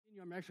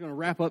I'm actually going to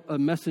wrap up a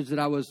message that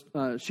I was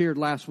shared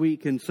last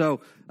week. And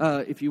so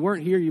if you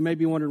weren't here, you may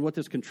be wondering what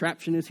this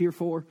contraption is here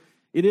for.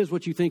 It is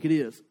what you think it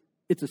is.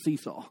 It's a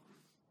seesaw.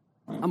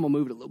 I'm going to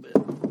move it a little bit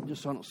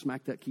just so I don't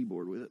smack that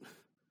keyboard with it,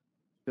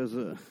 because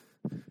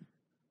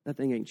that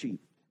thing ain't cheap.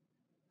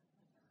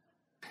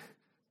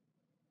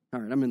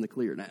 All right, I'm in the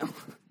clear now.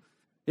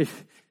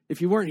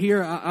 If you weren't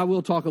here, I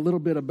will talk a little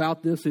bit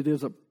about this. It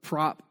is a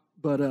prop,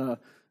 but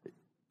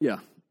yeah.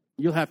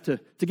 You'll have to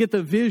get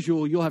the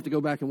visual, you'll have to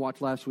go back and watch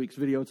last week's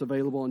video. It's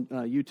available on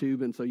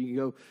YouTube, and so you can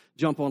go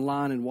jump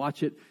online and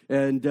watch it.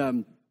 And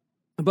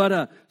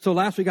so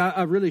last week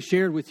I really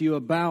shared with you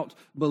about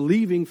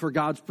believing for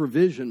God's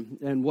provision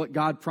and what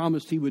God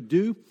promised He would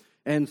do.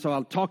 And so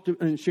I talked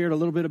and shared a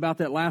little bit about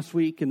that last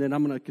week, and then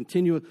I'm going to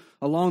continue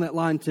along that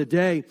line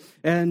today.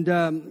 And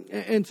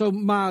so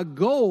my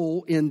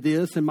goal in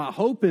this and my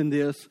hope in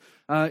this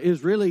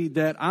is really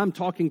that I'm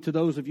talking to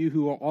those of you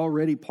who are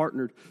already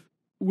partnered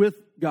with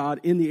God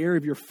in the area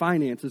of your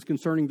finances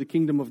concerning the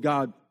kingdom of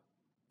God,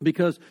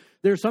 because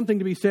there's something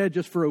to be said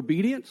just for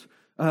obedience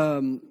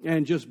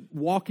and just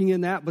walking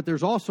in that, but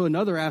there's also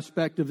another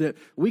aspect of that.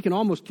 We can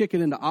almost kick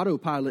it into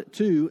autopilot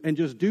too and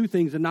just do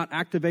things and not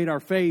activate our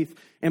faith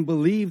and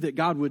believe that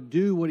God would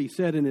do what He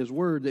said in His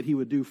Word that He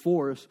would do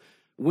for us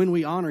when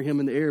we honor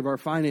Him in the area of our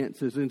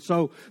finances. And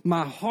so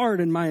my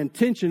heart and my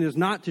intention is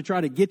not to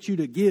try to get you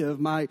to give.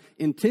 My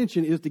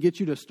intention is to get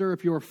you to stir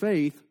up your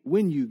faith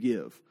when you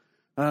give.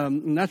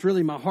 And that's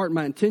really my heart and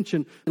my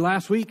intention.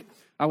 Last week,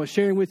 I was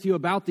sharing with you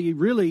about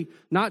really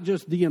not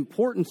just the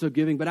importance of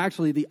giving, but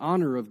actually the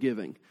honor of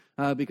giving.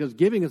 Because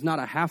giving is not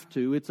a have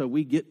to, it's a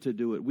we get to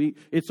do it.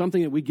 It's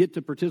something that we get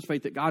to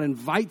participate, that God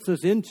invites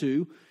us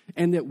into,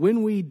 and that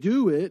when we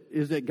do it,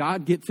 is that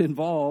God gets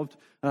involved,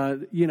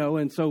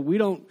 and so we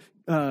don't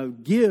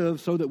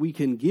give so that we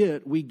can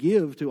get, we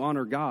give to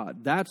honor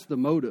God. That's the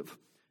motive.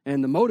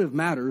 And the motive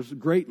matters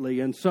greatly.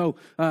 And so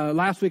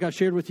last week I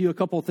shared with you a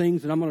couple of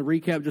things, and I'm going to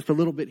recap just a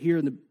little bit here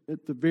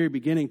at the very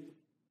beginning.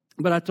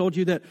 But I told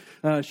you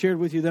that, shared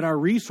with you that our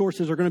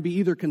resources are going to be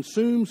either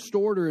consumed,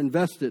 stored, or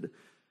invested.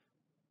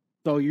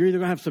 So you're either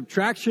going to have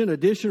subtraction,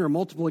 addition, or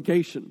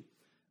multiplication.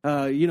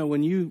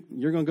 When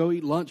you're going to go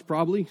eat lunch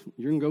probably,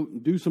 you're going to go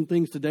do some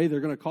things today that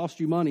are going to cost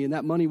you money, and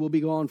that money will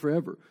be gone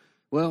forever.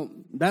 Well,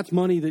 that's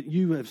money that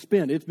you have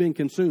spent. It's been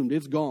consumed.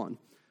 It's gone.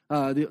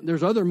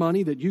 There's other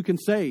money that you can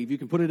save. You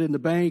can put it in the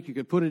bank. You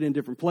can put it in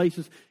different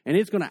places, and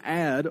it's going to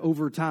add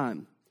over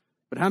time.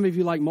 But how many of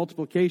you like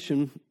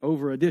multiplication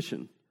over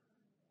addition?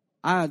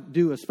 I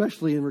do,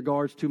 especially in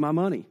regards to my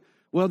money.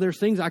 Well,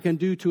 there's things I can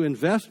do to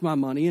invest my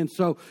money, and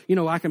so,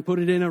 I can put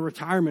it in a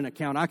retirement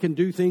account. I can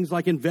do things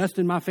like invest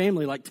in my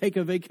family, like take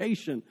a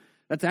vacation.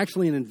 That's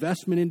actually an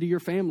investment into your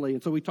family,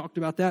 and so we talked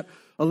about that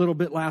a little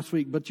bit last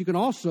week. But you can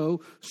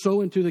also sow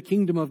into the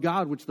kingdom of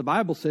God, which the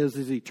Bible says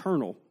is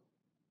eternal.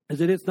 Is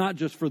that it's not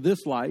just for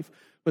this life,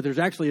 but there's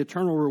actually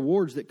eternal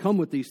rewards that come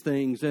with these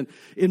things. And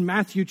in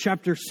Matthew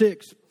chapter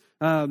 6,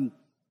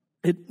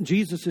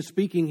 Jesus is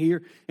speaking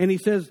here, and He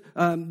says,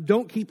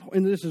 don't keep,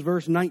 and this is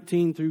verse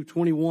 19 through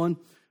 21,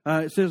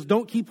 it says,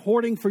 don't keep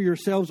hoarding for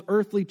yourselves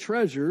earthly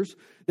treasures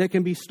that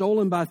can be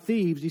stolen by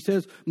thieves. He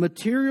says,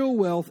 material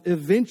wealth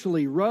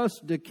eventually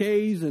rusts,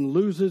 decays, and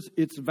loses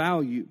its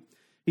value.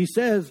 He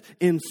says,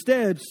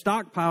 instead,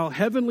 stockpile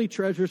heavenly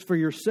treasures for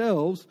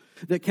yourselves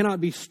that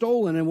cannot be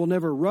stolen and will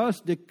never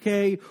rust,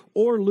 decay,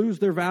 or lose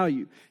their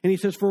value. And he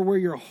says, for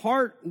your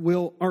heart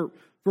will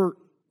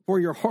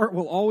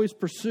always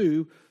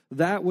pursue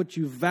that which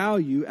you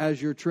value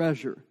as your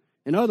treasure.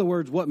 In other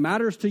words, what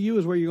matters to you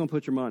is where you're going to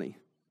put your money.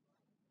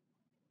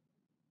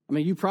 I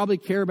mean, you probably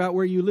care about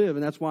where you live,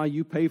 and that's why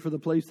you pay for the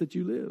place that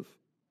you live.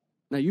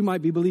 Now, you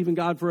might be believing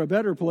God for a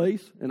better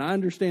place, and I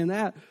understand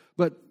that,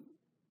 but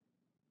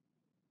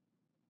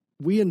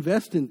we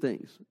invest in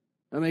things.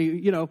 I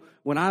mean,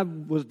 when I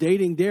was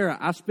dating Dara,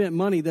 I spent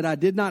money that I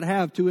did not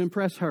have to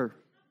impress her.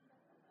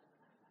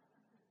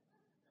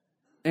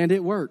 And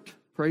it worked.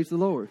 Praise the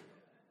Lord.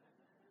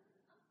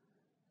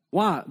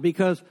 Why?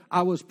 Because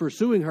I was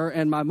pursuing her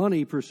and my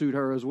money pursued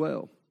her as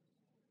well.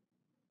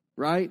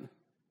 Right?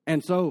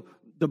 And so,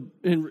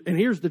 and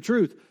here's the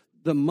truth.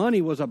 The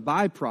money was a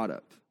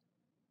byproduct.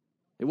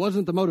 It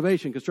wasn't the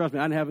motivation, because trust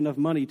me, I didn't have enough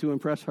money to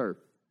impress her.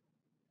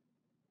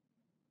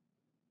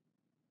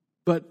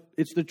 But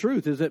it's the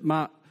truth, is that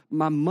my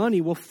money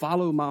will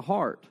follow my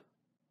heart.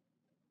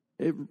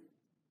 It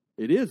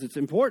is. It's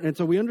important. And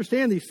so we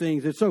understand these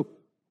things. And so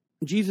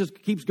Jesus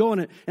keeps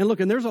going. And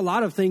look, and there's a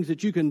lot of things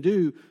that you can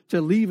do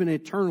to leave an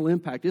eternal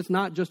impact. It's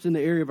not just in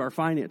the area of our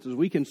finances.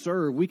 We can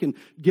serve. We can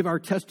give our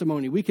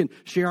testimony. We can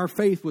share our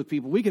faith with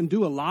people. We can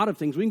do a lot of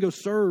things. We can go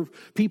serve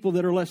people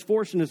that are less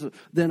fortunate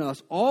than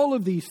us. All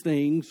of these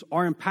things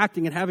are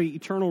impacting and having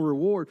eternal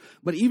reward.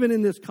 But even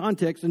in this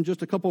context, in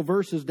just a couple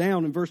verses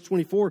down, in verse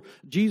 24,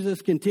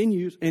 Jesus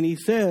continues and He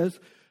says,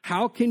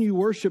 how can you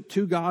worship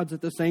two gods at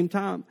the same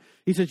time?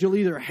 He says, you'll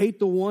either hate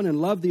the one and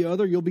love the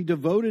other. You'll be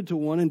devoted to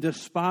one and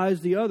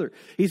despise the other.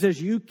 He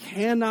says, you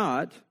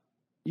cannot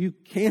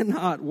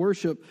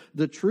worship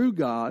the true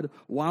God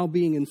while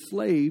being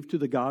enslaved to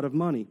the God of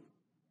money.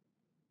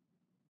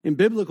 In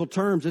biblical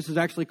terms, this is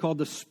actually called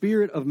the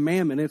spirit of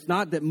mammon. It's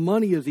not that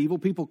money is evil.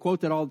 People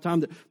quote that all the time,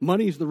 that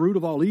money is the root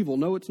of all evil.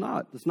 No, it's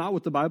not. That's not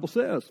what the Bible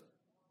says.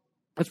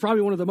 That's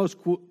probably one of the most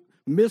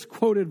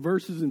misquoted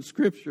verses in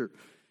Scripture.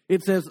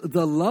 It says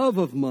the love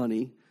of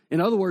money,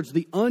 in other words,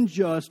 the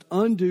unjust,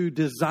 undue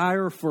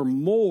desire for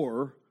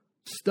more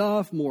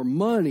stuff, more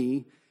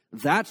money,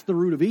 that's the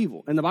root of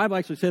evil. And the Bible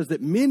actually says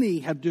that many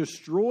have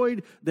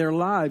destroyed their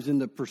lives in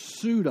the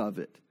pursuit of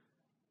it.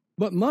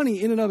 But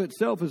money in and of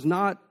itself is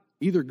not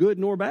either good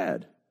nor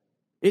bad.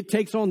 It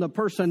takes on the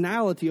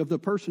personality of the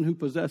person who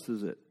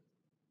possesses it.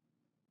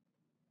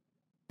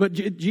 But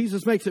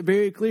Jesus makes it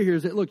very clear here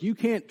is that, look, you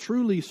can't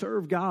truly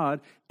serve God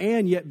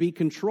and yet be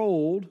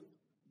controlled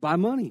by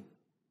money.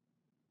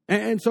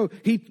 And so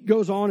he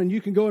goes on, and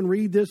you can go and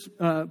read this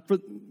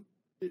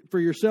for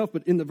yourself,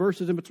 but in the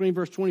verses in between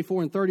verse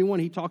 24 and 31,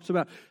 he talks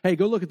about, hey,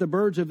 go look at the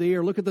birds of the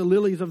air, look at the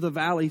lilies of the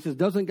valley. He says,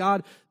 doesn't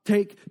God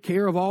take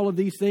care of all of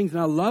these things?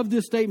 And I love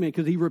this statement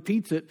because he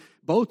repeats it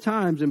both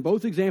times in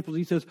both examples.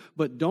 He says,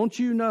 but don't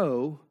you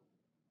know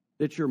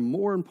that you're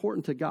more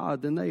important to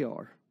God than they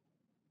are?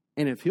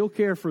 And if he'll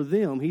care for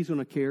them, he's going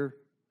to care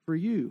for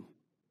you.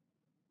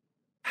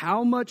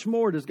 How much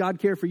more does God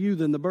care for you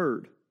than the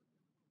bird?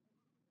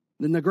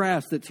 Than the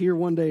grass that's here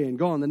one day and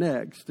gone the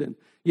next? And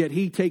yet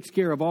he takes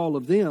care of all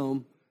of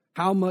them.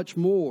 How much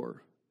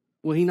more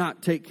will he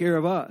not take care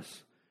of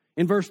us?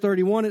 In verse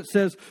 31, it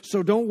says,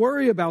 so don't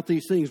worry about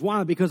these things.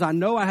 Why? Because I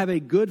know I have a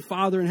good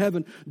Father in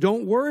heaven.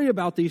 Don't worry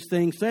about these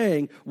things,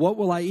 saying, what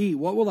will I eat?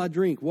 What will I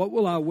drink? What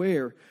will I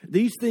wear?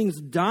 These things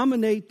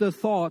dominate the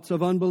thoughts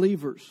of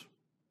unbelievers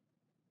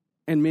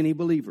and many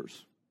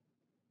believers.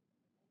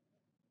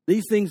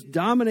 These things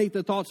dominate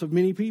the thoughts of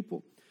many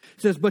people.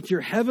 It says, but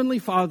your heavenly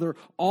Father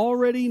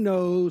already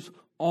knows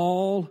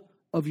all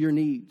of your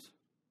needs.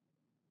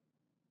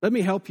 Let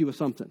me help you with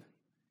something.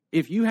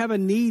 If you have a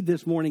need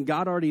this morning,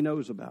 God already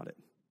knows about it.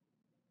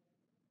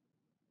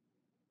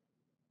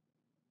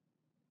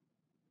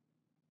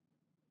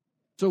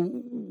 So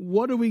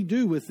what do we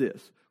do with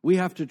this? We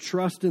have to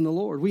trust in the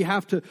Lord. We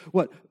have to,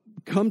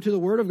 come to the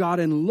Word of God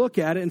and look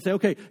at it and say,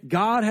 okay,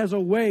 God has a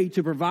way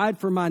to provide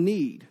for my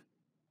need.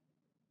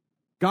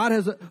 God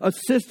has a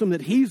system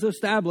that he's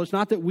established,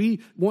 not that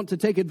we want to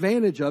take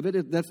advantage of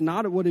it. That's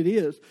not what it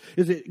is.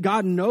 Is that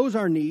God knows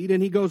our need,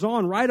 and he goes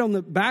on right on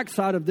the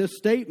backside of this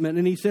statement,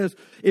 and he says,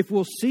 if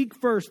we'll seek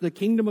first the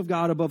kingdom of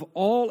God above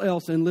all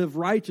else and live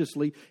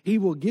righteously, he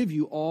will give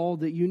you all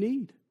that you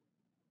need.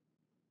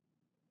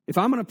 If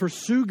I'm going to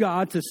pursue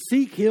God, to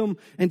seek him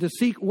and to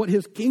seek what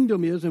his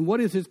kingdom is, and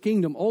what is his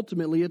kingdom?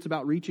 Ultimately, it's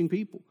about reaching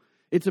people.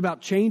 It's about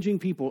changing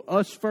people,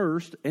 us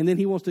first, and then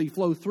he wants to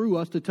flow through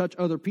us to touch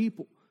other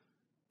people.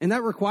 And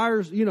that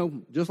requires,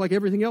 just like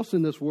everything else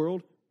in this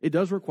world, it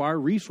does require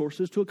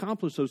resources to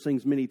accomplish those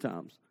things many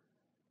times.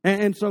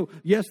 And so,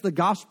 yes, the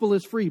gospel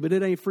is free, but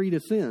it ain't free to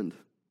send.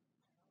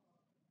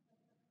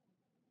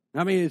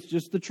 I mean, it's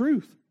just the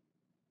truth.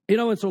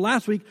 And so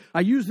last week,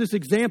 I used this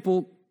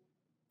example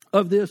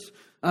of this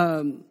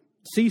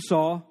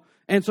seesaw.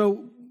 And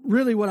so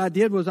really what I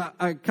did was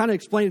I kind of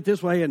explained it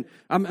this way, and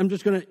I'm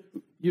just going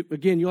to,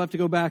 again, you'll have to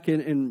go back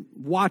and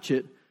watch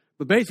it.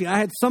 But basically, I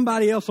had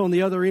somebody else on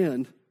the other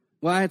end.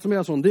 Well, I had somebody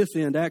else on this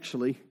end,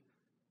 actually,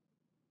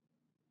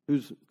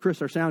 who's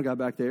Chris, our sound guy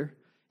back there.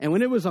 And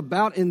when it was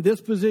about in this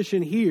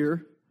position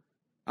here,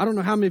 I don't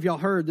know how many of y'all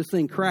heard this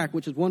thing crack,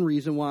 which is one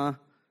reason why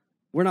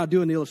we're not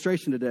doing the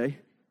illustration today.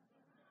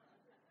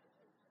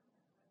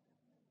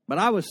 But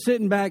I was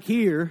sitting back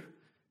here,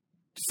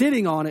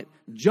 sitting on it,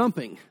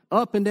 jumping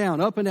up and down,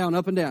 up and down,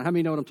 up and down. How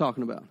many know what I'm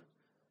talking about?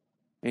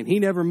 And he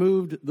never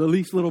moved the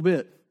least little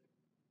bit.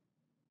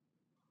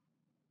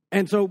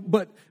 And so,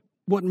 but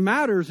what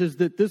matters is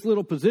that this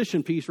little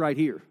position piece right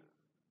here,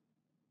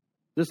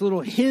 this little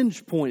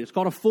hinge point, it's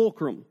called a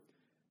fulcrum.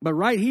 But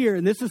right here,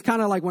 and this is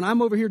kind of like when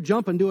I'm over here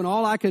jumping, doing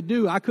all I could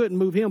do, I couldn't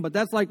move him, but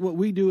that's like what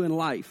we do in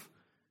life,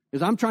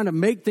 is I'm trying to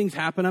make things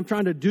happen. I'm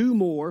trying to do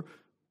more,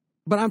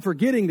 but I'm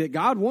forgetting that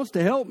God wants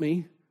to help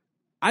me.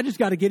 I just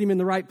got to get him in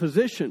the right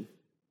position.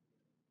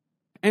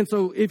 And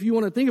so if you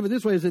want to think of it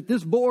this way, is that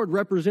this board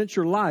represents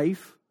your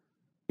life.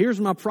 Here's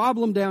my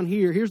problem down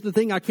here. Here's the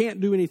thing I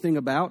can't do anything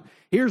about.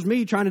 Here's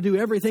me trying to do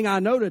everything I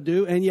know to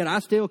do, and yet I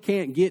still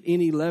can't get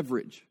any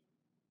leverage.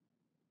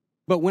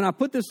 But when I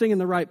put this thing in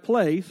the right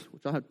place,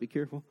 which I'll have to be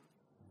careful.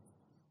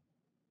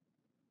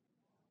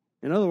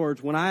 In other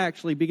words, when I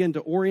actually begin to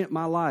orient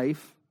my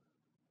life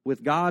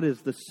with God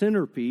as the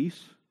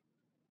centerpiece.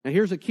 Now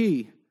here's a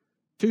key.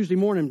 Tuesday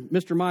morning,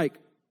 Mr. Mike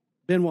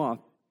Benoit,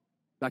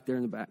 back there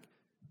in the back,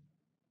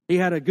 he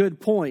had a good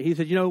point. He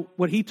said,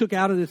 what he took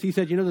out of this, he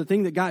said, the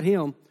thing that got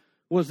him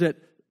was that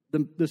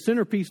the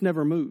centerpiece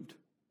never moved.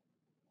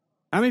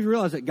 How many of you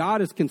realize that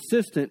God is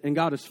consistent and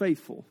God is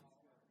faithful?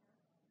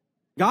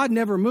 God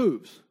never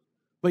moves,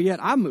 but yet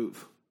I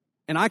move.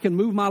 And I can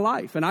move my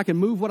life, and I can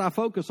move what I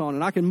focus on,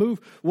 and I can move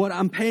what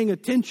I'm paying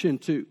attention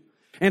to.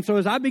 And so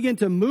as I begin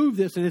to move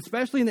this, and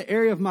especially in the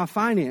area of my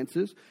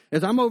finances,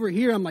 as I'm over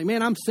here, I'm like,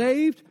 man, I'm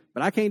saved,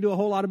 but I can't do a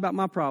whole lot about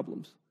my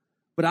problems.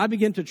 But I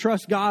begin to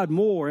trust God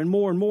more and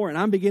more and more, and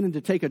I'm beginning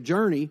to take a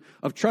journey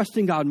of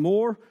trusting God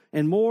more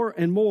and more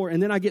and more,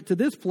 and then I get to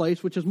this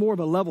place, which is more of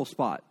a level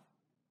spot.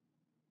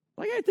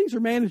 Like, hey, things are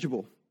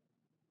manageable.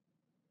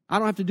 I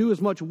don't have to do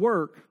as much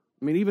work.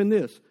 I mean, even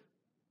this,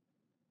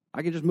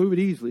 I can just move it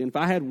easily. And if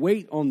I had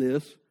weight on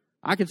this,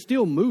 I could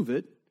still move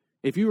it.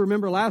 If you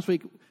remember last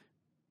week,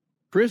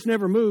 Chris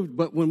never moved,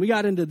 but when we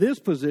got into this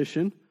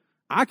position,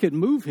 I could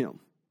move him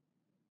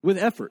with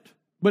effort.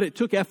 But it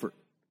took effort.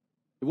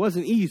 It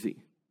wasn't easy.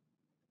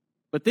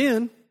 But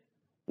then,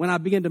 when I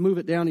began to move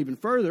it down even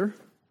further,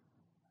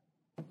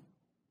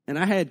 and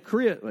I had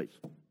Chris, wait,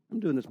 I'm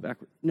doing this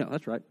backwards. No,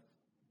 that's right.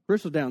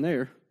 Chris was down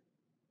there,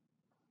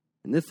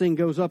 and this thing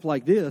goes up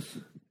like this,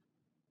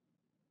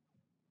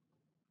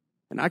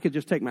 and I could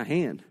just take my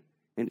hand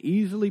and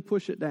easily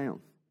push it down.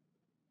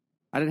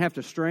 I didn't have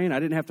to strain. I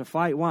didn't have to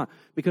fight. Why?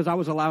 Because I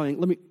was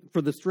allowing,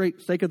 for the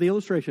sake of the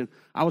illustration,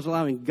 I was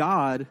allowing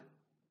God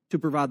to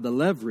provide the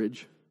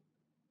leverage,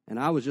 and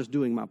I was just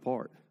doing my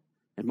part.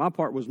 And my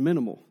part was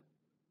minimal.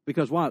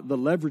 Because why? The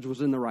leverage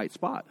was in the right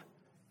spot.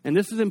 And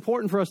this is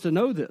important for us to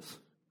know this.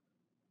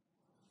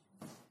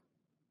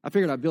 I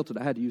figured I built it.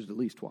 I had to use it at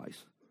least twice.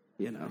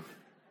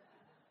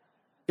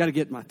 Got to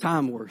get my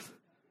time worth.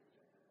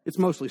 It's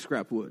mostly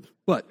scrap wood.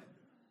 But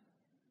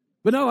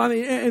no, I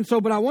mean,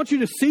 but I want you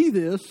to see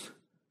this,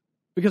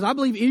 because I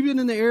believe even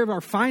in the area of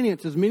our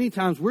finances, many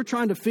times we're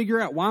trying to figure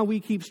out why we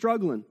keep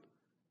struggling.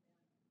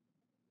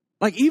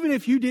 Like, even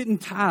if you didn't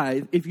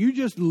tithe, if you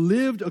just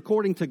lived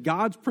according to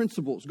God's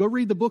principles, go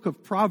read the book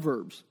of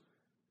Proverbs.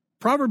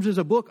 Proverbs is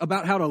a book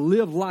about how to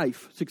live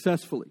life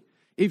successfully.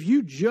 If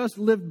you just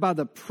lived by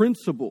the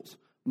principles,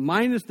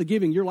 minus the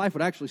giving, your life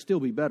would actually still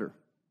be better.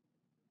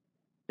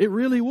 It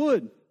really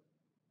would.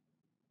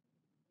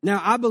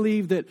 Now, I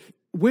believe that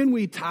when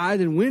we tithe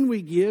and when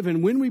we give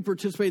and when we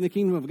participate in the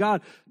kingdom of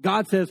God,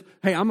 God says,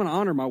 hey, I'm going to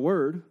honor my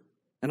word,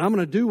 and I'm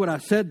going to do what I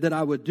said that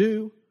I would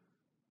do.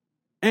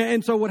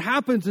 And so what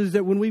happens is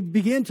that when we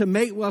begin to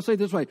make, well, I'll say it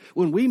this way,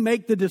 when we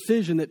make the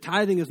decision that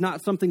tithing is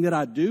not something that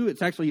I do,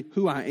 it's actually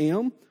who I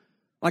am.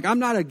 Like, I'm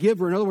not a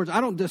giver. In other words, I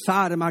don't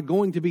decide, am I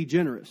going to be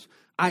generous?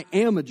 I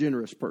am a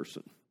generous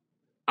person.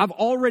 I've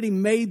already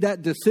made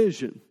that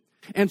decision.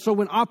 And so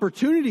when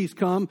opportunities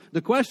come,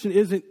 the question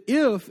isn't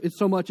if, it's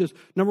so much as,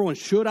 number one,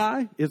 should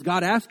I? Is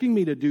God asking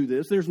me to do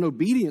this? There's an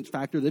obedience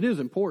factor that is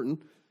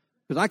important,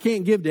 because I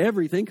can't give to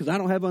everything because I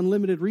don't have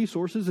unlimited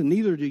resources, and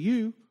neither do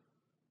you.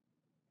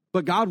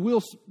 But God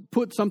will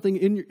put something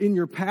in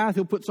your path.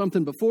 He'll put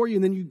something before you,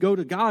 and then you go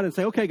to God and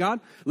say, okay,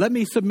 God, let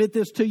me submit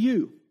this to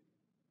you.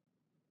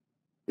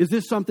 Is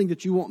this something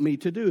that you want me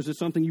to do? Is this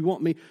something you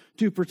want me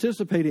to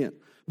participate in?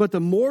 But the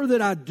more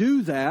that I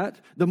do that,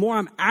 the more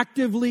I'm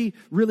actively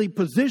really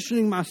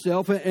positioning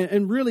myself,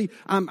 and really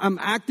I'm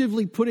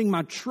actively putting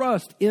my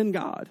trust in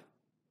God.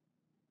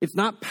 It's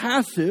not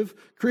passive.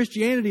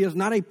 Christianity is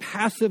not a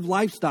passive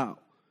lifestyle.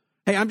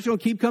 Hey, I'm just going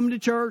to keep coming to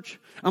church.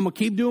 I'm going to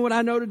keep doing what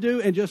I know to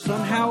do, and just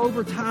somehow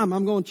over time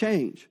I'm going to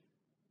change.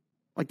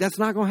 Like, that's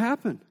not going to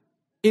happen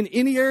in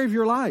any area of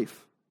your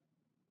life.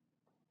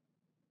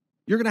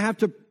 You're going to have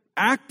to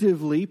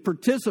actively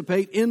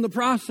participate in the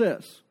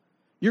process.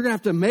 You're going to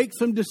have to make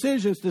some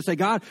decisions to say,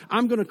 God,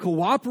 I'm going to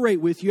cooperate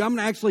with you. I'm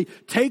going to actually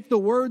take the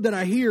word that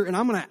I hear, and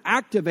I'm going to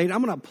activate it.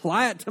 I'm going to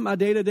apply it to my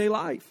day-to-day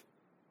life.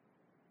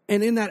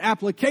 And in that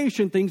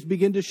application, things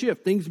begin to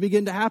shift. Things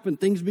begin to happen.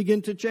 Things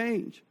begin to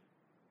change.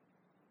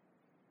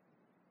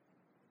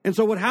 And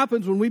so what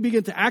happens when we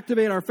begin to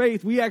activate our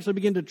faith, we actually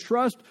begin to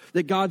trust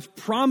that God's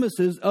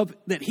promises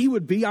that He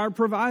would be our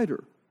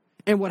provider.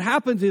 And what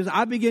happens is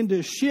I begin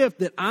to shift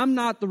that I'm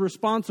not the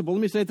responsible.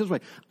 Let me say it this way.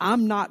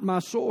 I'm not my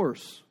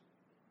source.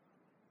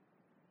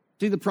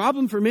 See, the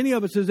problem for many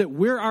of us is that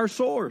we're our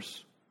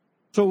source.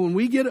 So when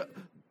we get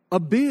a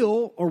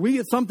bill or we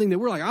get something that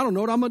we're like, I don't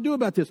know what I'm going to do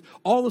about this,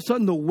 all of a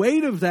sudden the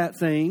weight of that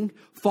thing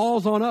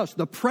falls on us.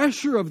 The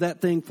pressure of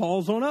that thing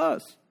falls on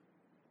us.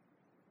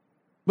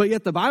 But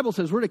yet the Bible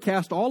says we're to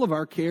cast all of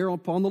our care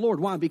upon the Lord.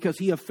 Why? Because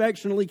He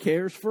affectionately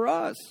cares for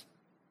us.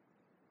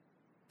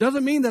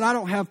 Doesn't mean that I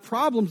don't have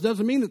problems.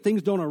 Doesn't mean that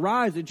things don't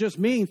arise. It just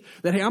means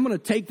that, hey, I'm going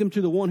to take them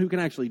to the one who can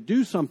actually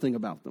do something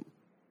about them.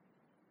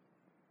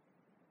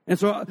 And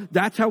so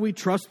that's how we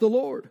trust the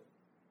Lord.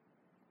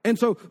 And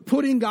so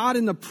putting God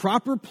in the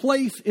proper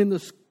place in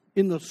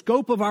the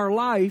scope of our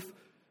life,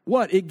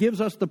 what? It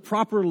gives us the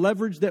proper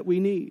leverage that we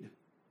need.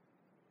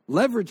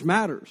 Leverage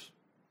matters.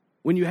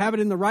 When you have it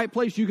in the right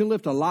place, you can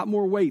lift a lot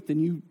more weight than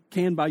you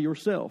can by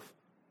yourself.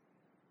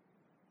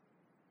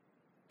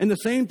 And the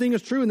same thing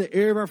is true in the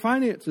area of our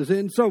finances.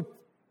 And so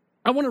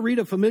I want to read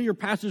a familiar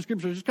passage of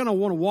Scripture. I just kind of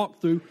want to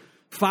walk through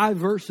 5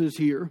 verses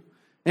here.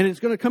 And it's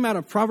going to come out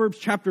of Proverbs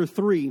chapter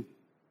 3.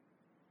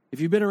 If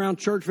you've been around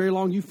church very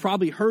long, you've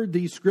probably heard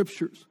these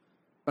scriptures.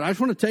 But I just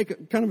want to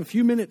take kind of a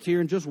few minutes here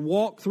and just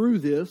walk through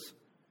this.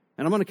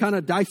 And I'm going to kind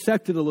of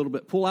dissect it a little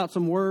bit, pull out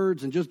some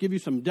words and just give you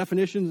some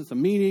definitions and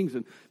some meanings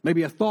and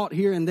maybe a thought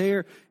here and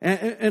there.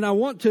 And I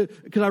want to,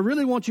 because I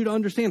really want you to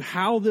understand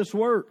how this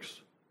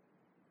works.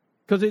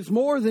 Because it's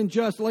more than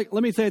just, like,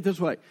 let me say it this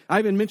way. I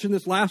even mentioned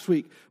this last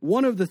week.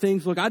 One of the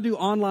things, look, I do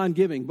online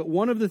giving, but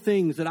one of the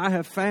things that I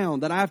have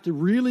found that I have to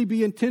really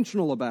be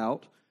intentional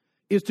about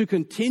is to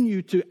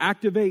continue to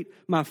activate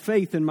my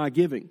faith in my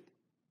giving.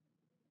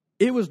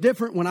 It was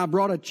different when I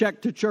brought a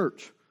check to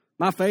church.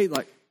 My faith,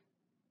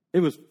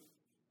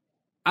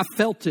 I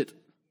felt it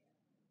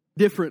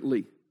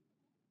differently.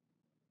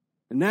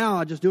 And now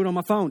I just do it on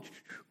my phone.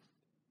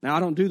 Now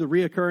I don't do the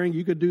reoccurring.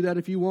 You could do that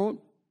if you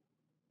want.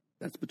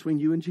 That's between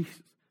you and Jesus.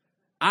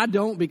 I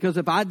don't, because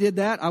if I did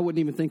that, I wouldn't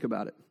even think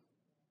about it.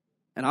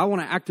 And I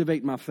want to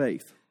activate my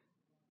faith.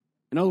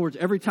 In other words,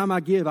 every time I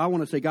give, I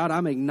want to say, God,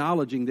 I'm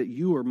acknowledging that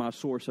you are my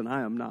source and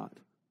I am not.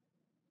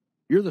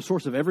 You're the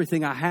source of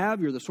everything I have.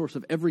 You're the source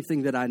of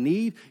everything that I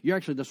need. You're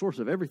actually the source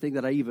of everything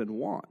that I even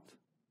want.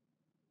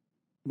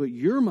 But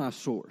you're my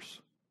source.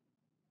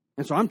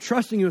 And so I'm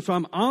trusting you, and so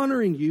I'm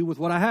honoring you with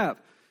what I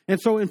have. And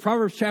so in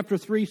Proverbs chapter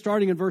 3,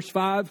 starting in verse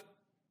 5,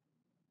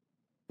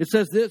 it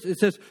says this, it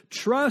says,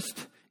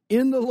 trust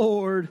in the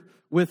Lord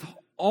with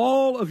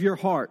all of your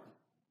heart.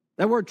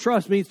 That word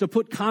trust means to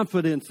put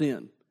confidence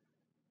in.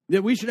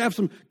 That we should have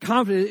some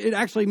confidence. It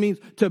actually means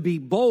to be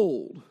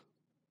bold.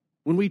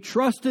 When we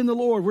trust in the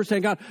Lord, we're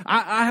saying, God,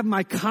 I have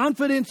my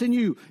confidence in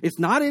you. It's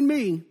not in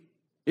me,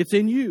 it's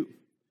in you.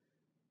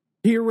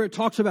 Here where it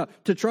talks about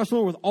to trust the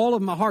Lord with all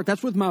of my heart,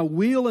 that's with my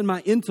will and my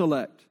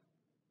intellect.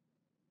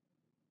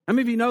 How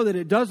many of you know that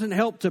it doesn't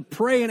help to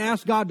pray and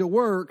ask God to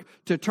work,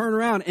 to turn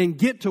around and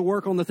get to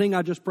work on the thing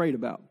I just prayed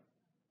about?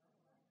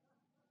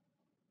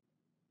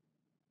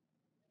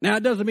 Now,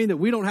 it doesn't mean that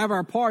we don't have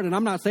our part, and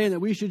I'm not saying that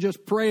we should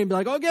just pray and be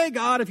like, okay,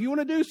 God, if you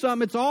want to do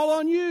something, it's all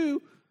on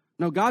you.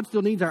 No, God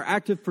still needs our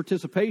active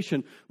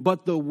participation,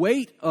 but the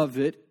weight of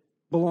it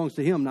belongs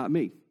to Him, not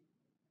me.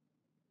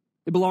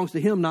 It belongs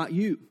to Him, not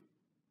you.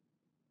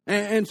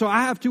 And so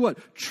I have to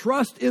what?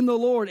 Trust in the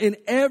Lord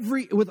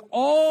with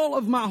all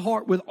of my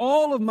heart, with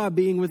all of my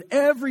being, with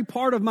every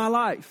part of my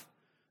life.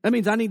 That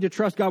means I need to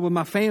trust God with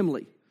my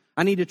family.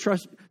 I need to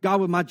trust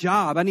God with my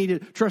job. I need to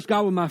trust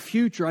God with my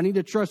future. I need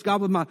to trust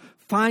God with my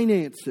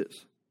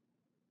finances.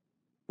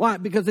 Why?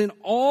 Because in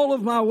all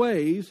of my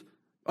ways,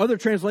 other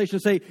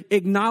translations say,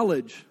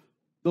 acknowledge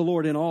the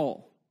Lord in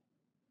all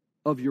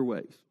of your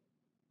ways.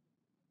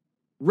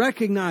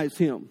 Recognize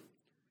Him.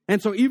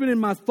 And so even in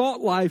my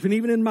thought life and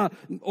even in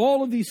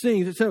all of these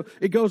things,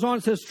 it goes on,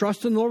 it says,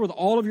 trust in the Lord with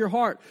all of your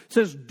heart. It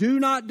says, do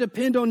not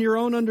depend on your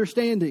own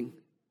understanding.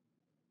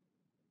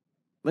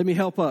 Let me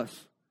help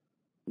us.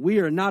 We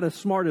are not as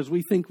smart as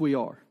we think we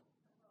are.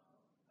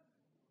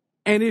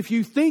 And if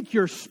you think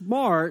you're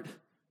smart,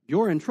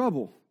 you're in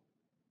trouble.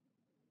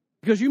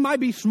 Because you might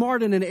be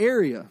smart in an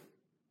area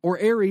or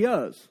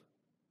areas.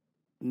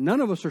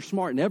 None of us are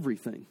smart in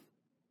everything.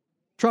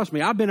 Trust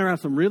me, I've been around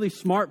some really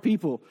smart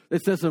people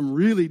that said some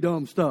really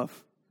dumb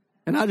stuff.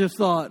 And I just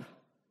thought,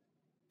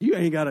 you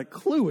ain't got a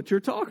clue what you're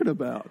talking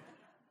about.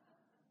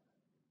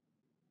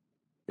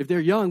 If they're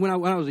young, when I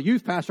was a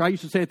youth pastor, I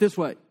used to say it this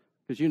way.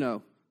 Because,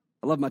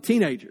 I love my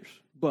teenagers.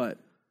 But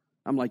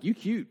I'm like, you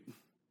cute.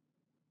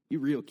 You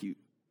real cute.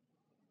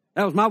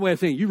 That was my way of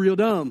saying, you real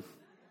dumb.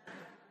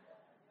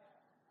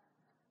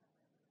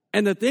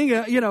 And the thing,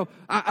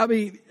 I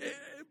mean,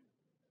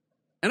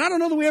 and I don't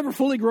know that we ever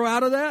fully grow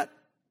out of that,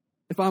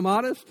 if I'm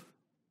honest.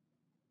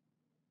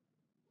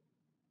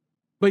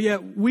 But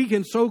yet we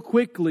can so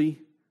quickly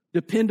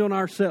depend on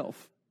ourselves.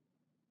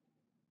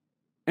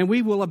 And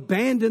we will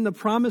abandon the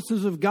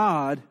promises of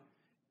God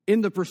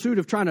in the pursuit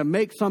of trying to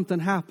make something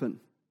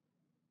happen.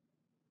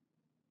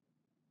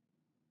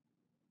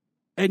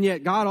 And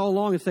yet God all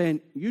along is saying,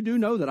 you do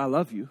know that I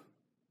love you.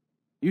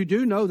 You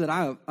do know that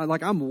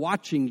I'm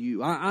watching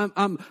you.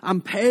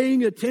 I'm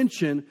paying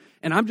attention,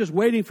 and I'm just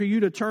waiting for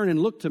you to turn and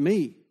look to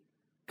me.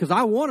 Because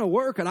I want to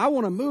work and I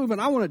want to move and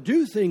I want to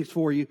do things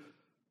for you.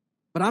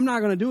 But I'm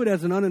not going to do it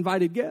as an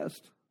uninvited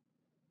guest.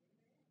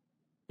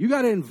 You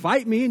got to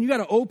invite me and you got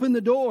to open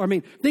the door. I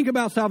mean, think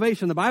about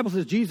salvation. The Bible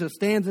says Jesus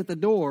stands at the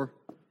door.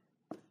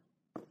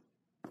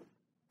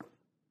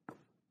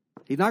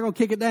 He's not going to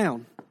kick it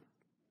down.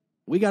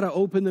 We got to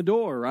open the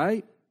door,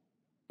 right?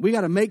 We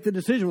got to make the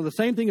decision. Well, the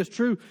same thing is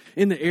true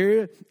in the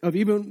area of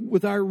even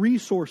with our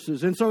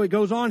resources. And so it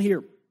goes on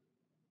here.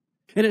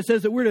 And it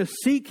says that we're to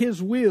seek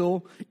His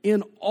will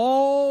in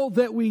all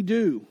that we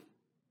do.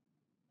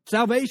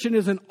 Salvation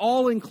is an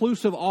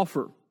all-inclusive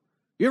offer.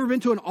 You ever been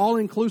to an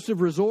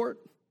all-inclusive resort?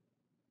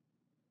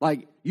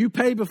 Like, you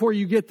pay before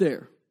you get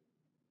there.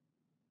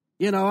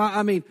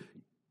 I mean,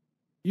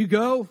 you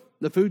go,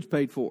 the food's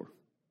paid for.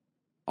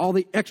 All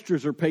the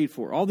extras are paid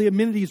for. All the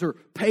amenities are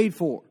paid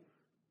for.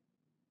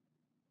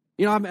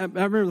 I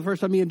remember the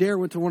first time me and Dare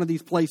went to one of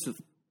these places.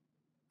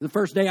 The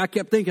first day I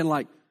kept thinking,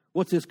 like,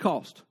 what's this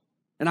cost?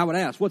 And I would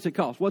ask, what's it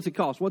cost? What's it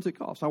cost? What's it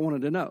cost? I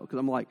wanted to know because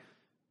I'm like,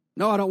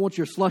 no, I don't want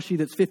your slushie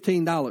that's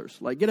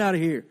 $15. Like, get out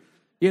of here.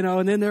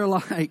 And then they're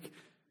like,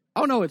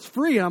 oh, no, it's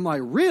free. And I'm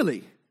like,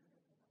 really?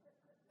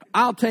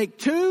 I'll take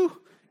 2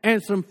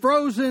 and some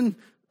frozen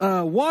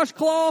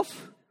washcloths.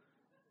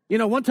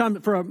 One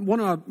time for one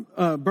of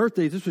my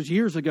birthdays, this was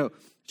years ago,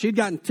 She'd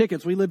gotten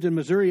tickets. We lived in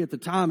Missouri at the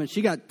time, and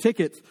she got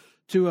tickets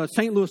to a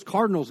St. Louis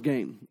Cardinals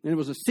game. And it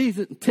was a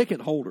season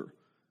ticket holder.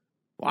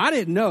 Well, I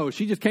didn't know.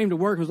 She just came to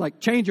work and was like,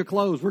 change your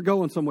clothes. We're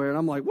going somewhere. And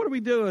I'm like, what are we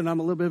doing? I'm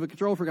a little bit of a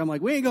control freak. I'm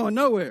like, we ain't going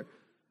nowhere.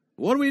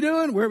 What are we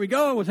doing? Where are we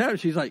going? What's happening?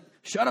 She's like,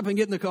 shut up and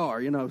get in the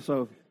car,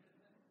 so.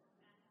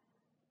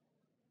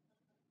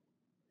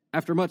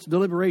 After much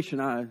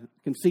deliberation, I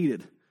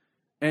conceded.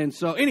 And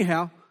so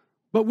anyhow,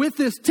 but with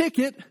this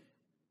ticket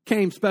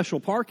came special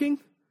parking.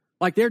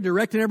 Like they're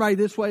directing everybody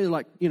this way,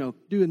 like,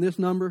 doing this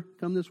number,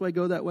 come this way,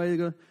 go that way.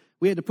 Go.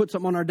 We had to put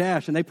something on our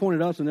dash, and they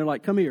pointed us, and they're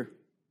like, come here.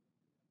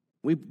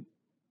 We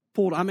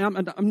pulled,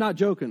 I'm not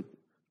joking.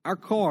 Our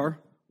car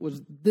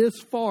was this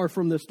far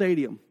from the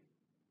stadium.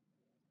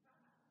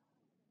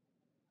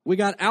 We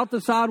got out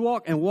the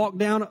sidewalk and walked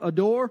down a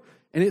door,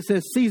 and it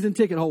says season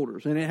ticket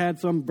holders, and it had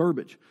some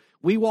verbiage.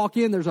 We walk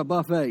in, there's a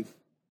buffet.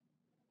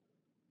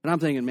 And I'm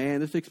thinking,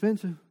 man, this is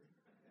expensive.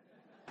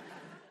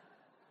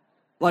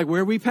 Like,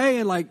 where are we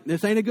paying? Like,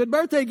 this ain't a good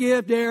birthday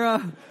gift,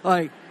 Dara.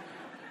 Like,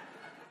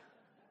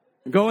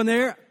 going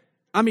there,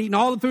 I'm eating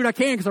all the food I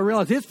can because I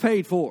realize it's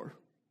paid for.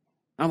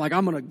 I'm like,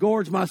 I'm going to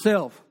gorge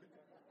myself.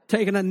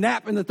 Taking a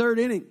nap in the third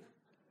inning.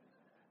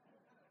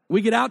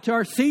 We get out to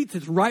our seats.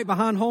 It's right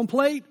behind home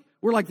plate.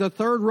 We're like the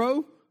third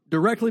row,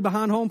 directly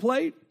behind home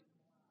plate.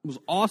 It was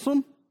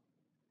awesome.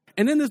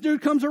 And then this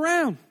dude comes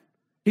around.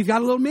 He's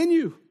got a little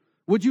menu.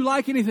 Would you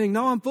like anything?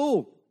 No, I'm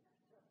full.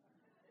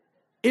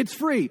 It's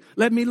free.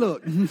 Let me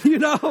look. Let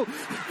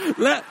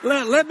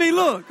me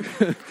look.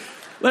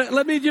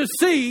 let me just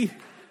see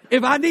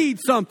if I need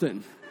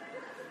something.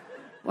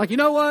 Like, you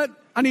know what?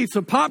 I need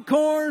some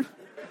popcorn.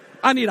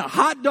 I need a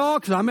hot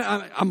dog because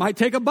I might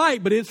take a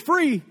bite, but it's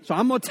free, so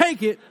I'm going to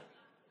take it.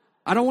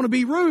 I don't want to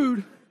be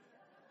rude.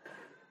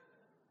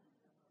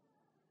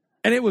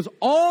 And it was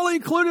all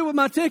included with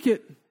my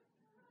ticket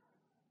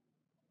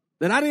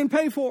that I didn't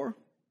pay for.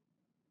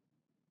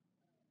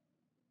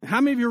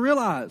 How many of you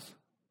realize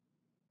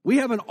we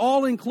have an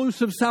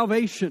all-inclusive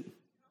salvation?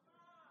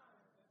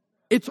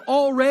 It's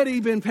already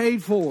been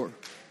paid for.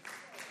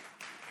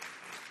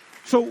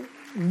 So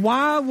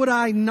why would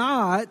I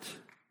not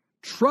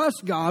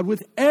trust God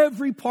with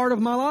every part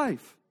of my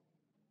life?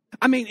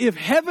 I mean, if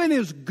heaven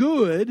is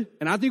good,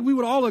 and I think we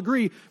would all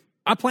agree,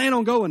 I plan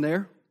on going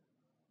there.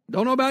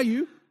 Don't know about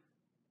you.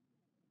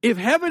 If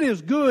heaven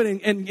is good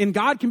and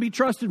God can be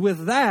trusted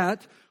with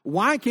that,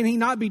 why can he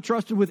not be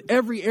trusted with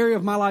every area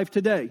of my life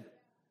today?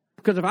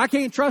 Because if I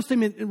can't trust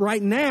him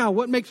right now,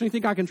 what makes me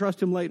think I can trust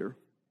him later?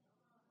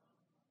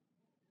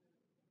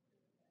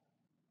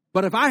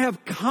 But if I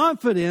have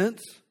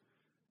confidence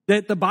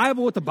that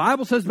what the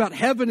Bible says about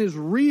heaven is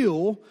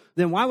real,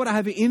 then why would I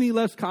have any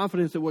less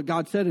confidence that what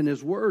God said in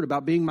his word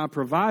about being my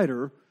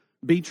provider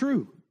be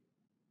true?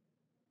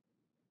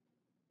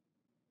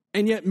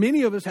 And yet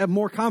many of us have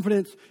more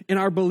confidence in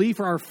our belief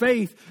or our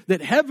faith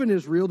that heaven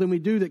is real than we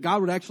do that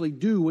God would actually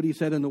do what he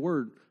said in the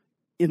word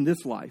in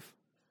this life.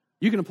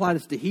 You can apply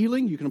this to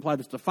healing. You can apply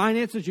this to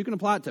finances. You can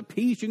apply it to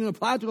peace. You can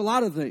apply it to a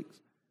lot of things.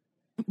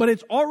 But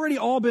it's already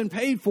all been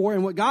paid for.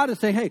 And what God is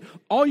saying, hey,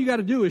 all you got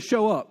to do is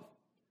show up.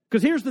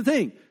 Because here's the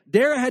thing.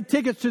 Dara had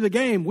tickets to the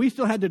game. We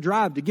still had to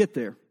drive to get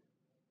there.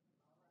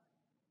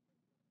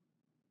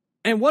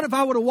 And what if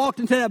I would have walked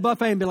into that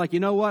buffet and been like,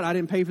 you know what? I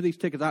didn't pay for these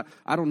tickets.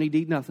 I don't need to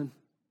eat nothing.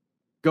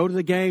 Go to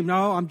the game.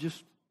 No, I'm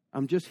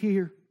just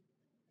here.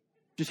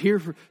 Just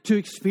here to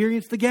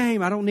experience the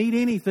game. I don't need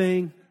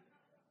anything.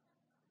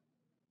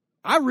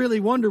 I really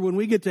wonder when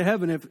we get to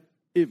heaven if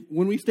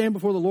when we stand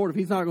before the Lord, if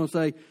he's not going to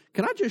say,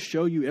 can I just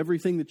show you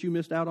everything that you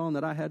missed out on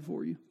that I had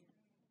for you?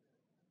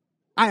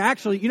 I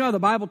actually, the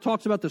Bible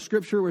talks about the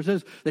scripture where it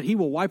says that he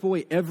will wipe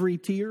away every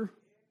tear.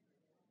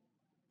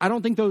 I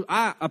don't think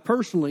I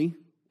personally,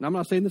 and I'm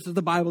not saying this is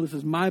the Bible, this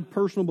is my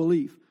personal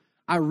belief.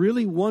 I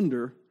really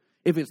wonder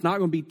if it's not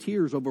going to be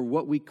tears over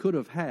what we could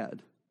have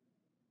had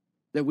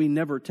that we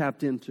never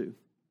tapped into.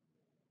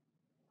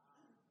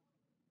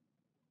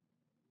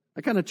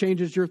 That kind of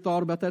changes your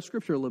thought about that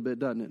scripture a little bit,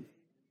 doesn't it?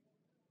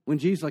 When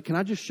Jesus is like, can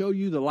I just show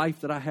you the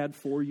life that I had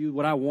for you,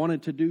 what I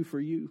wanted to do for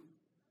you,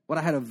 what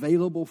I had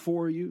available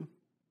for you?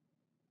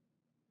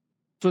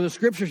 So the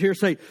scriptures here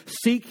say,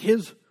 seek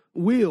his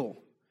will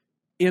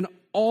in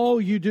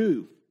all you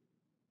do.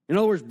 In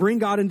other words, bring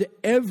God into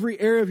every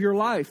area of your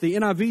life. The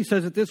NIV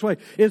says it this way,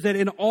 is that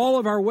in all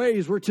of our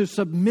ways, we're to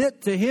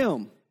submit to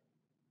him.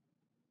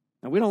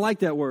 Now, we don't like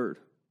that word.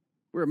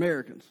 We're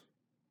Americans.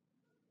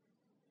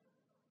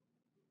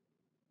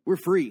 We're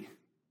free.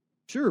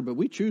 Sure, but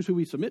we choose who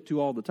we submit to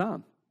all the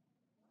time.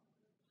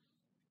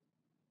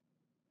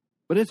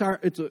 But it's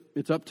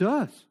up to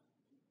us.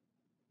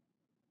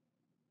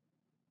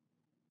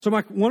 So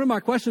one of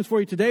my questions for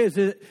you today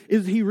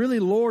is he really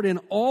Lord in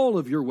all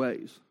of your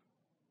ways?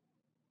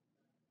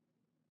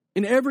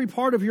 In every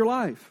part of your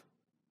life?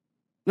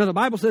 Now the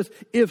Bible says,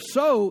 if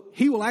so,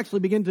 he will actually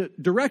begin to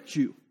direct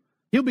you.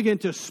 He'll begin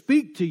to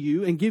speak to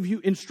you and give you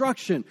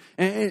instruction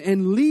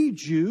and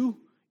lead you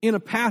in a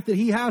path that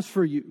he has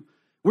for you.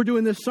 We're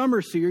doing this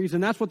summer series,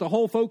 and that's what the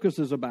whole focus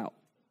is about.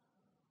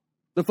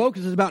 The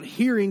focus is about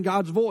hearing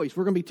God's voice.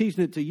 We're going to be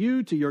teaching it to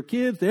you, to your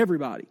kids, to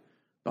everybody.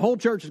 The whole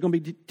church is going to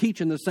be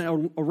teaching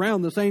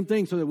around the same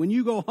thing so that when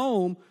you go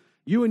home,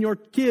 you and your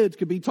kids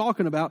could be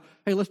talking about,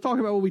 hey, let's talk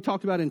about what we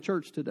talked about in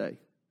church today.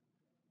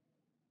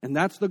 And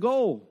that's the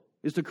goal,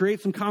 is to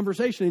create some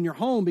conversation in your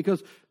home,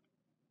 because, a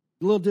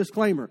little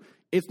disclaimer,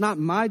 it's not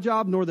my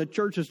job nor the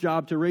church's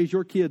job to raise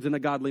your kids in a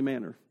godly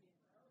manner.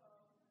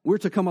 We're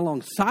to come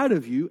alongside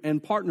of you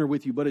and partner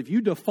with you. But if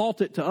you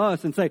default it to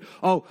us and say,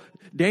 oh,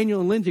 Daniel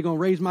and Lindsay are going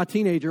to raise my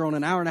teenager on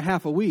an hour and a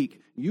half a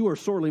week, you are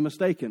sorely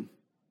mistaken.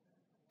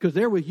 Because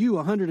they're with you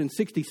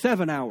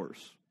 167 hours.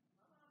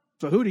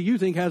 So who do you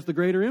think has the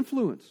greater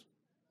influence?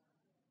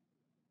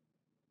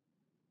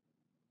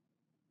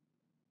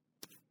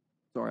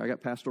 Sorry, I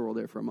got pastoral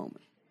there for a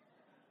moment.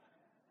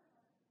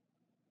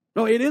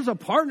 No, it is a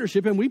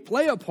partnership, and we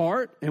play a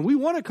part, and we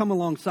want to come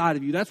alongside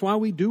of you. That's why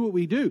we do what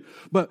we do.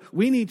 But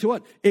we need to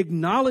what?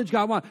 Acknowledge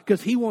God. Why?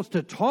 Because He wants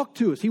to talk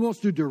to us. He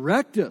wants to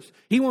direct us.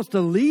 He wants to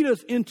lead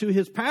us into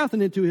His path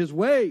and into His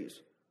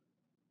ways.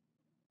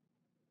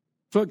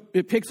 So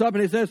it picks up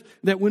and it says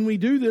that when we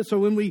do this, or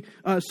when we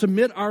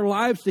submit our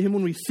lives to Him,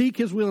 when we seek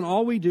His will in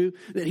all we do,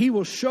 that He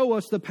will show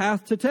us the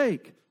path to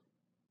take.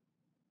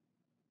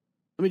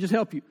 Let me just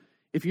help you.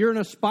 If you're in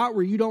a spot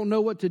where you don't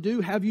know what to do,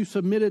 have you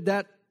submitted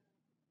that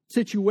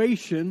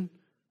situation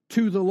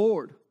to the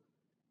Lord?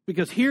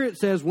 Because here it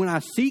says, when I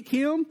seek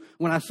Him,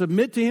 when I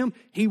submit to Him,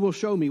 He will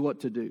show me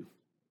what to do.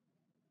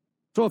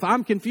 So if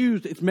I'm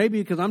confused, it's maybe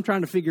because I'm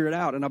trying to figure it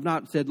out and I've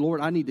not said, Lord,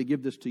 I need to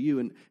give this to you,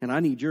 and I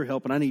need your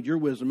help, and I need your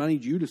wisdom. I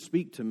need you to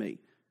speak to me.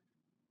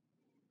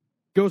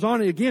 Goes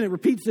on, and again, it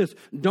repeats this.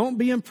 Don't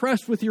be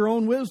impressed with your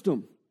own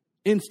wisdom.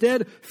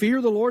 Instead,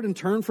 fear the Lord and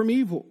turn from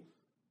evil.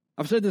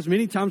 I've said this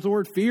many times. The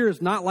word fear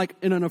is not like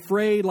in an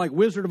afraid, like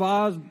Wizard of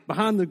Oz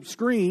behind the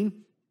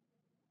screen.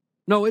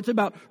 No, it's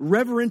about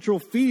reverential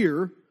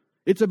fear.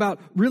 It's about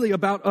really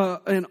about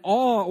an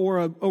awe or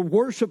a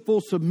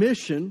worshipful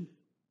submission.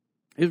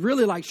 It's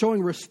really like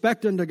showing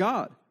respect unto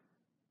God.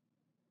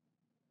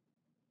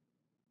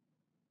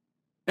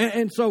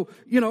 And so,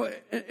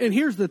 and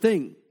here's the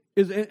thing,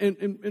 is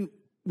and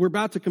we're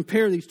about to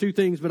compare these two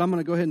things, but I'm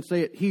going to go ahead and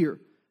say it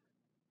here,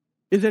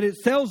 is that it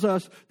tells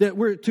us that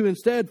we're to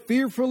instead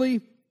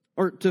fearfully,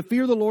 or to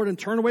fear the Lord and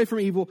turn away from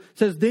evil. It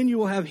says, then you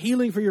will have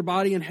healing for your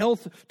body and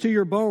health to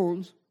your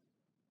bones.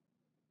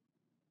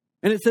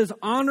 And it says,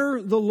 honor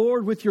the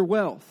Lord with your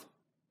wealth.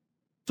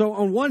 So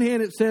on one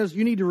hand, it says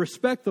you need to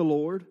respect the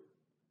Lord.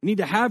 You need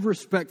to have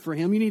respect for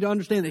Him. You need to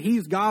understand that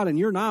He's God and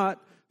you're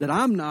not, that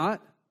I'm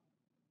not.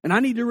 And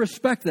I need to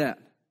respect that.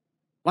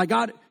 Like,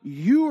 God,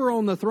 you are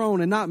on the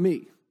throne and not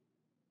me.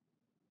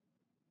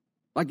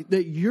 Like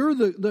that you're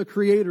the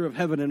creator of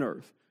heaven and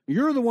earth.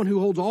 You're the one who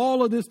holds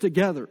all of this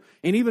together.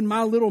 And even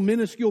my little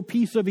minuscule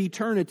piece of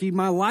eternity,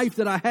 my life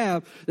that I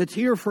have that's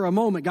here for a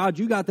moment, God,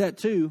 you got that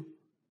too.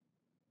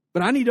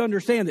 But I need to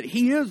understand that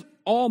He is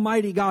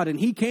Almighty God and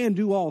He can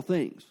do all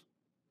things.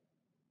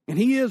 And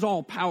He is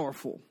all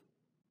powerful.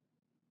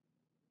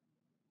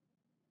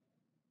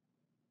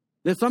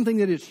 That something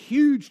that is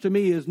huge to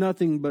me is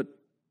nothing but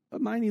a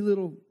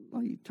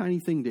tiny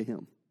thing to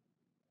Him.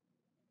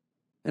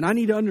 And I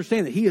need to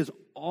understand that He is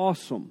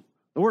awesome.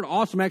 The word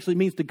awesome actually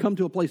means to come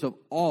to a place of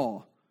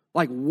awe,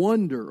 like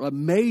wonder,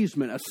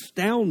 amazement,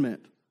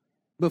 astoundment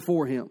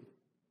before Him.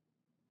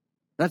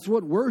 That's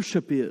what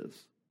worship is.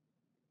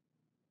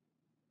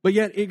 But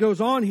yet it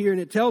goes on here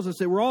and it tells us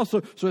that we're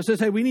also, so it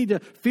says, hey, we need to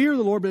fear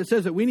the Lord, but it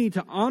says that we need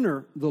to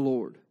honor the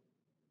Lord.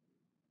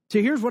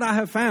 See, here's what I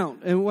have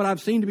found and what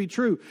I've seen to be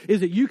true is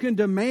that you can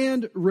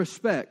demand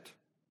respect.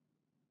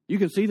 You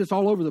can see this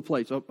all over the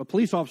place. A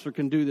police officer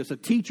can do this. A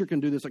teacher can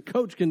do this. A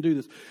coach can do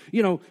this.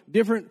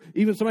 Different,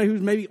 even somebody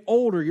who's maybe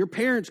older. Your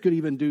parents could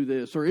even do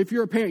this. Or if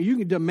you're a parent, you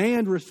can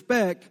demand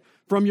respect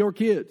from your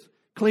kids.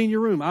 Clean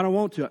your room. I don't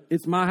want to.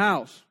 It's my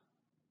house.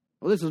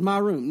 Well, this is my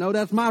room. No,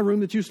 that's my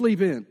room that you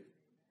sleep in.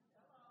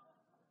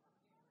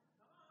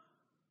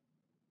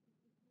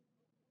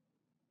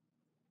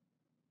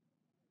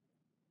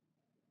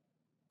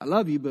 I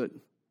love you, but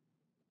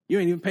you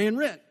ain't even paying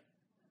rent.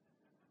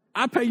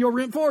 I pay your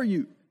rent for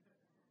you.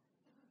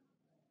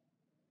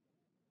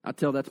 I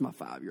tell that's my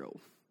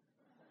 5-year-old.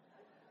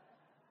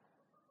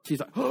 She's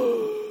like,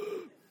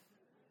 oh,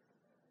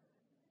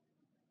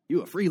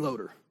 you a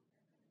freeloader.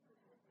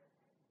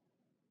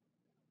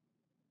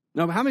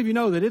 Now, how many of you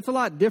know that it's a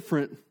lot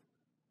different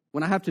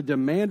when I have to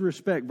demand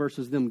respect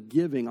versus them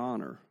giving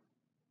honor?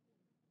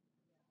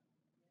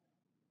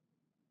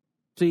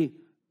 See,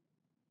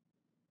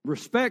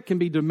 respect can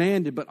be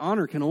demanded, but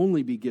honor can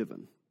only be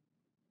given.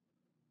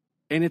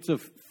 And it's a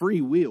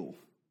free will.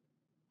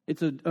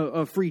 It's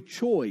a free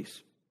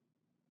choice.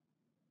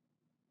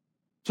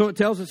 So it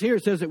tells us here,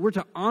 it says that we're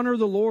to honor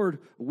the Lord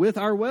with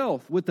our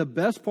wealth, with the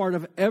best part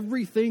of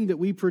everything that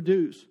we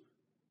produce.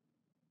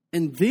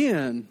 And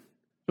then,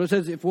 so it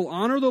says, if we'll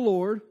honor the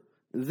Lord,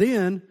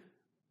 then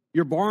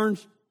your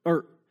barns,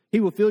 or He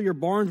will fill your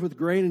barns with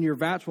grain and your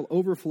vats will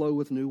overflow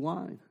with new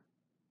wine.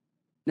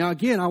 Now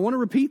again, I want to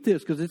repeat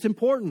this because it's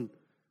important.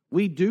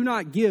 We do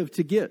not give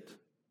to get.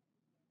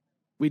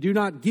 We do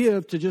not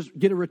give to just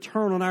get a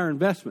return on our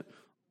investment.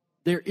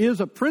 There is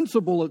a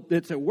principle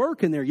that's at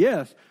work in there,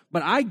 yes,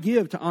 but I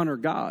give to honor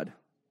God.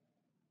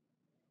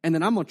 And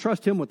then I'm going to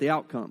trust Him with the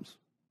outcomes.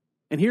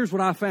 And here's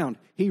what I found.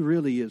 He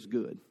really is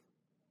good.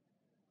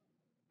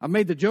 I've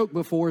made the joke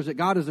before is that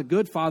God is a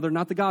good father,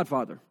 not the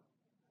Godfather.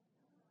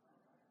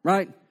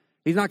 Right?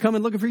 He's not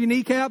coming looking for your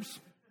kneecaps.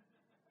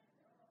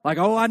 Like,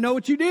 oh, I know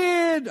what you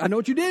did. I know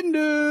what you didn't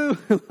do.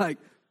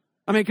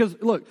 Because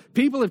look,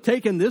 people have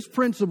taken this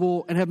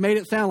principle and have made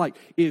it sound like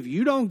if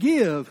you don't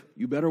give,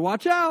 you better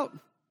watch out.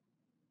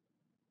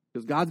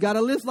 Because God's got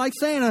a list like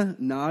Santa,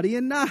 naughty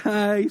and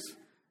nice.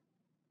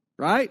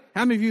 Right?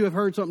 How many of you have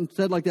heard something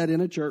said like that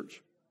in a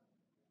church?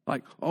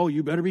 Like, oh,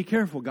 you better be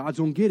careful. God's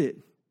going to get it.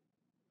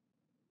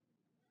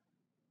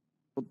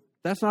 Well,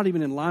 that's not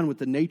even in line with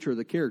the nature of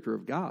the character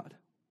of God.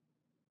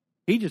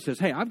 He just says,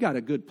 hey, I've got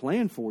a good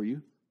plan for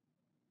you.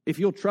 If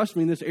you'll trust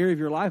me in this area of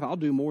your life, I'll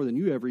do more than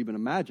you ever even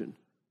imagined.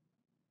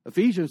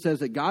 Ephesians says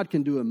that God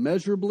can do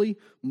immeasurably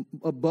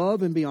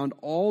above and beyond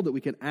all that we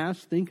can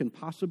ask, think, and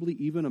possibly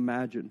even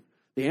imagine.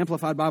 The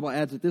Amplified Bible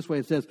adds it this way.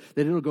 It says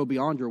that it'll go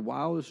beyond your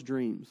wildest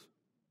dreams.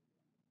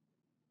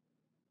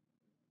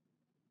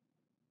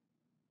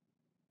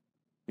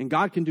 And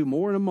God can do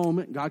more in a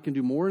moment. God can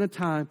do more in a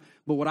time.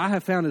 But what I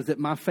have found is that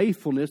my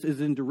faithfulness is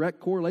in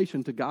direct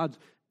correlation to God's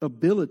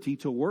ability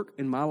to work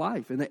in my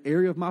life, in the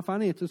area of my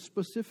finances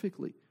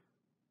specifically.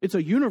 It's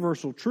a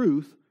universal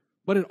truth,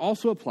 but it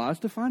also applies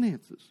to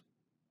finances.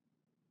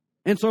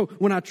 And so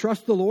when I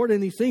trust the Lord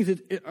in these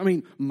things,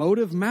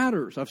 motive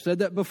matters. I've said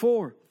that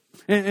before.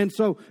 And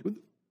so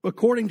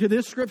according to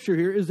this scripture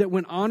here is that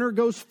when honor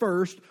goes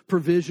first,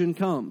 provision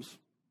comes.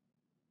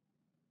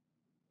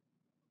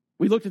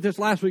 We looked at this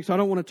last week, so I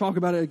don't want to talk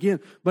about it again.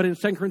 But in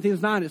 2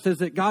 Corinthians 9, it says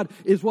that God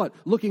is what?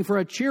 Looking for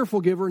a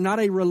cheerful giver, not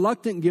a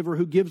reluctant giver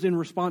who gives in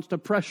response to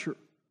pressure.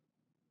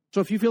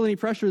 So if you feel any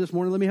pressure this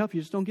morning, let me help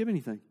you. Just don't give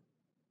anything.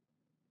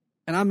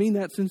 And I mean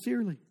that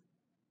sincerely.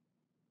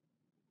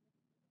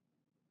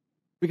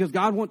 Because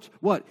God wants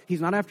what? He's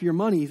not after your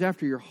money. He's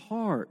after your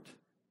heart.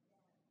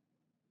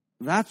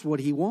 That's what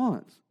He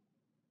wants.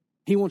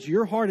 He wants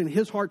your heart and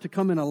His heart to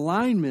come in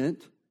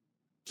alignment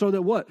so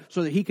that what?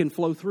 So that He can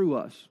flow through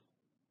us.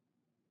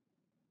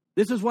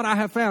 This is what I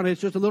have found.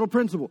 It's just a little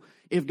principle.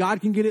 If God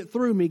can get it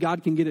through me,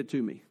 God can get it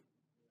to me.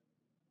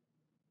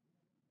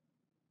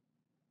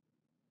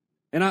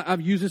 And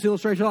I've used this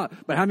illustration a lot.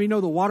 But how many know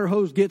the water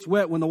hose gets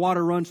wet when the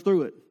water runs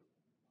through it?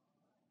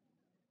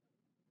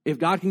 If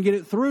God can get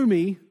it through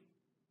me,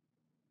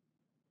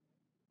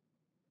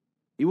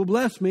 He will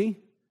bless me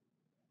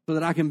so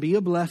that I can be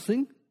a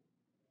blessing.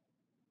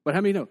 But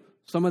how many know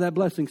some of that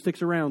blessing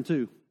sticks around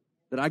too,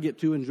 that I get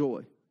to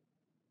enjoy?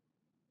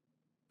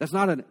 That's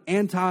not an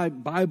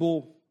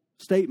anti-Bible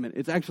statement.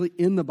 It's actually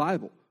in the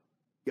Bible.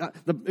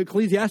 The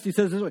Ecclesiastes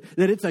says this way,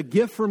 that it's a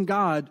gift from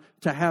God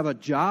to have a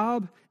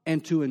job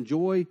and to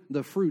enjoy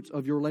the fruits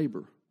of your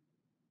labor.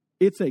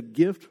 It's a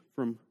gift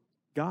from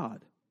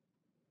God.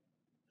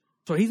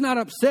 So He's not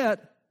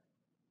upset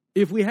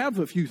if we have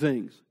a few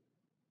things.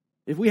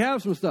 If we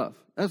have some stuff.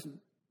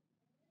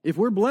 If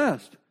we're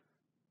blessed.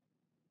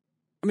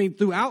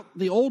 Throughout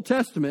the Old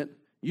Testament,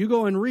 you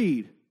go and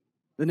read,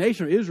 the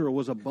nation of Israel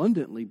was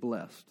abundantly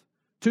blessed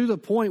to the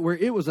point where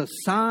it was a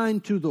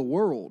sign to the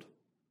world.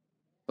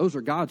 Those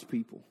are God's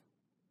people.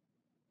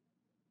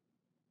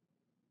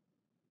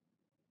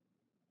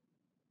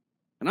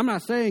 And I'm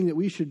not saying that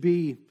we should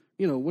be,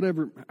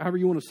 however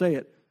you want to say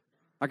it.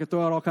 I could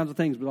throw out all kinds of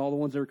things, but all the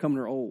ones that are coming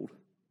are old.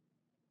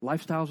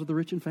 Lifestyles of the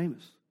rich and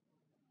famous.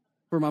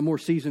 For my more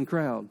seasoned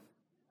crowd.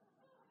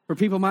 For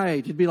people my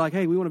age, it'd be like,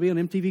 hey, we want to be on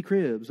MTV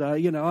Cribs.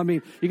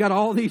 You got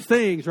all these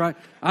things, right?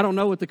 I don't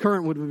know what the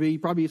current would be.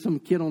 Probably some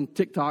kid on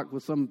TikTok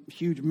with some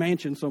huge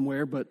mansion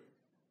somewhere, but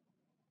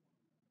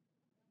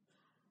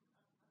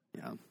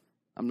yeah,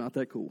 I'm not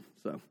that cool.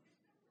 So,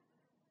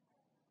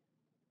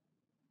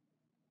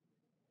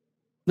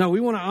 no, we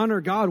want to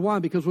honor God. Why?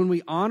 Because when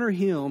we honor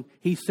Him,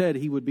 He said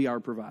He would be our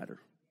provider.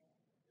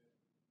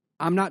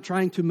 I'm not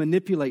trying to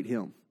manipulate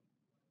Him.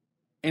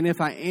 And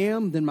if I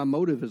am, then my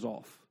motive is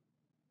off.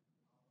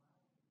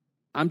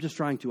 I'm just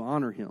trying to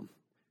honor Him.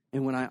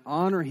 And when I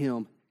honor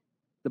Him,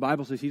 the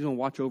Bible says He's going to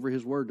watch over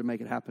His word to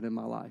make it happen in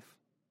my life.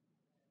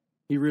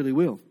 He really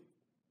will.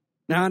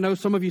 Now, I know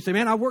some of you say,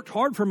 man, I worked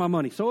hard for my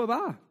money. So have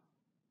I.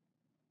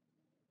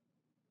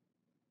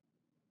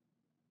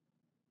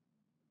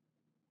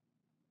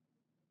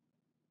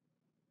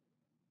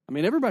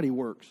 Everybody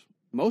works.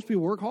 Most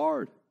people work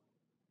hard.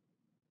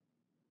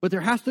 But there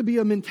has to be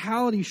a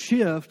mentality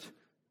shift.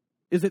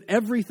 Is that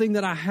everything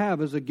that I have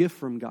is a gift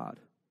from God?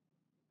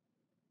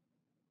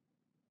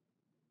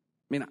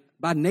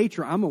 By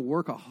nature, I'm a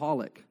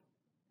workaholic.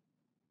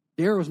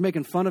 Dara was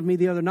making fun of me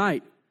the other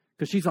night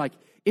because she's like,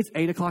 it's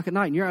 8 o'clock at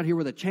night and you're out here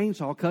with a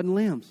chainsaw cutting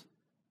limbs.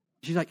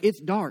 She's like,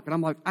 it's dark. And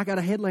I'm like, I got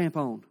a headlamp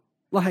on.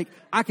 Like,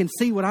 I can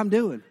see what I'm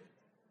doing.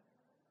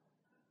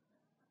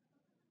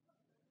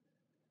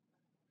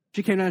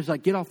 She came down and she's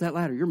like, get off that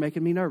ladder. You're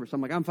making me nervous.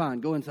 I'm like, I'm fine.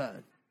 Go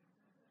inside.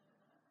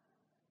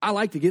 I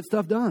like to get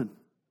stuff done.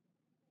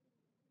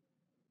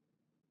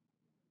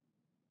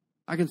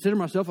 I consider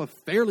myself a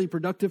fairly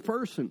productive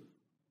person.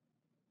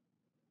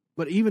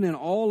 But even in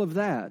all of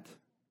that,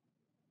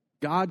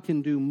 God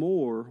can do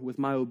more with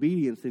my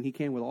obedience than he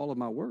can with all of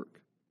my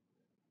work.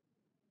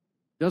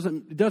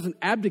 It doesn't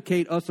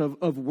abdicate us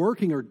of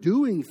working or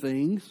doing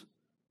things,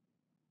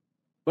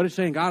 but it's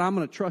saying, God, I'm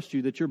going to trust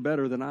you that you're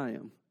better than I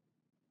am.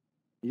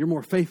 You're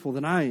more faithful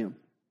than I am.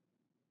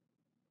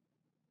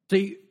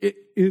 See,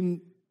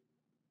 in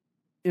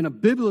a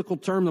biblical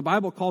term, the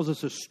Bible calls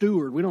us a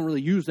steward. We don't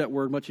really use that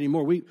word much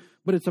anymore,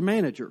 but it's a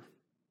manager.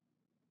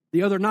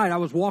 The other night, I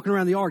was walking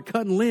around the yard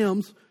cutting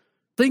limbs,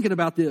 thinking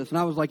about this, and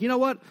I was like, you know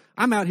what?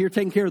 I'm out here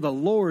taking care of the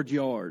Lord's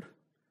yard.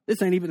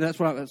 This ain't even, that's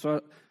what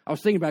I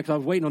was thinking about, because I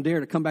was waiting on Dare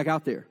to come back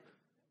out there.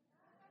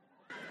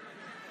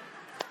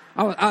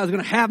 I was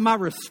going to have my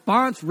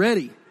response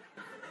ready.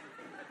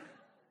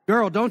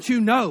 Girl, don't you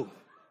know?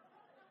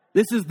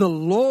 This is the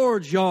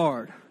Lord's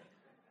yard.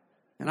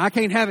 And I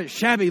can't have it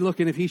shabby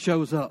looking if he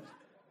shows up.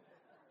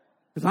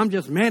 Because I'm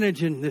just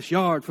managing this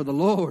yard for the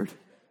Lord.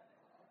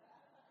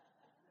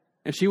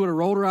 And she would have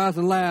rolled her eyes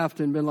and laughed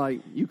and been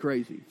like, you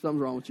crazy.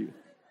 Something's wrong with you.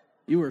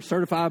 You were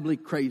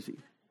certifiably crazy.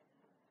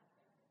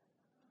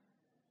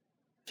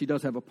 She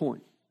does have a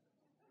point.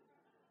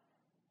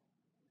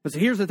 But see,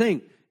 here's the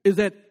thing, is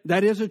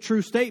that is a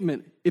true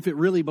statement if it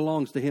really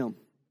belongs to him.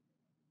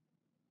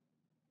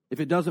 If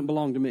it doesn't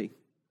belong to me.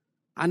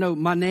 I know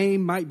my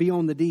name might be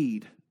on the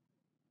deed,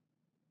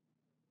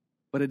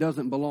 but it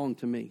doesn't belong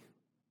to me.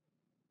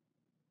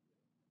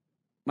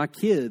 My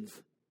kids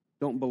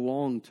don't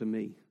belong to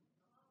me.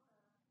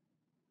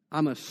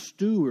 I'm a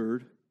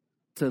steward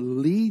to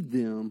lead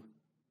them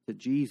to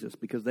Jesus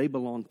because they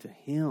belong to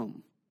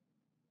him.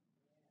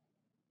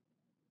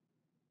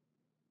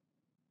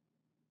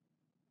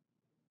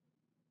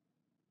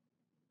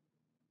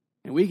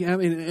 And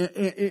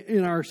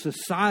in our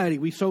society,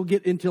 we so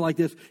get into like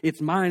this,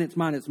 it's mine, it's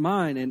mine, it's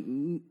mine.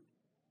 And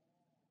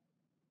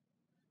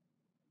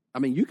I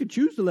mean, you could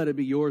choose to let it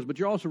be yours, but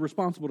you're also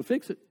responsible to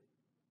fix it.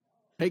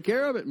 Take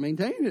care of it,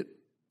 maintain it,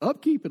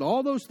 upkeep it,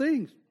 all those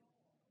things.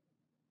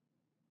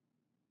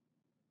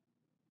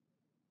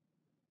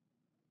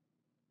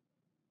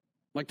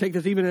 Like take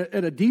this even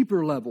at a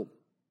deeper level.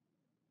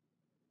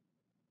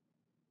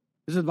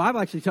 The Bible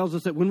actually tells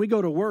us that when we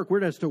go to work,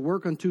 we're as to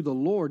work unto the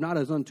Lord, not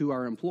as unto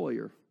our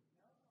employer.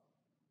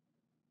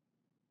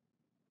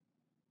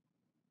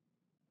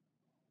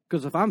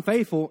 Because if I'm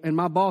faithful and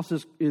my boss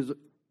is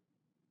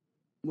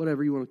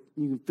whatever you want,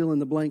 you can fill in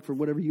the blank for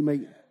whatever you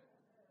make.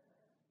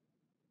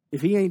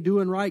 If he ain't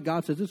doing right,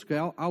 God says, it's okay,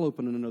 I'll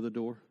open another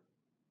door.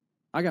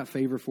 I got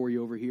favor for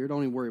you over here.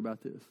 Don't even worry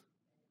about this.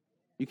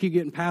 You keep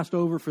getting passed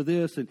over for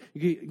this, and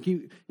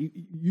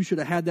you should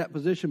have had that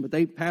position, but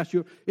they passed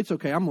you. It's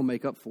okay. I'm going to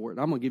make up for it.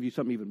 I'm going to give you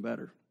something even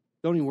better.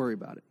 Don't even worry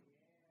about it.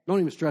 Don't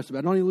even stress about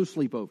it. Don't even lose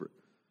sleep over it.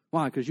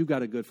 Why? Because you've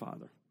got a good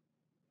Father.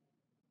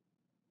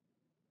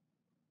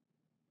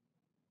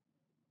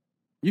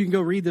 You can go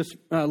read this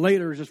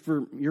later just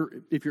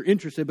if you're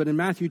interested, but in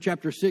Matthew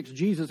chapter 6,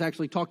 Jesus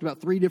actually talked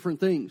about 3 different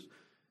things.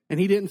 And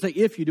he didn't say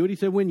if you do it, he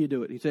said when you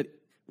do it. He said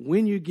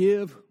when you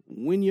give,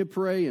 when you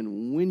pray,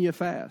 and when you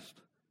fast.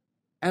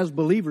 As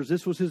believers,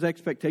 this was his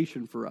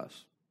expectation for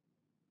us.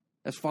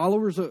 As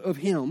followers of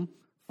him,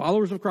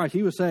 followers of Christ,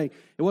 he was saying,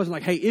 it wasn't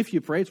like, hey, if you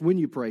pray, it's when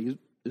you pray. This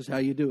is how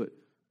you do it.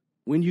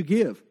 When you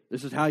give,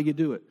 this is how you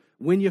do it.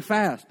 When you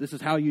fast, this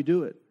is how you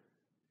do it.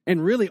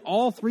 And really,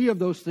 all 3 of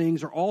those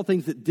things are all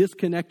things that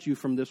disconnect you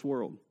from this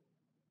world.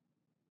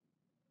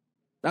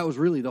 That was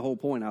really the whole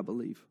point, I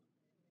believe.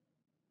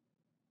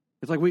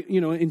 It's like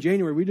in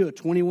January, we do a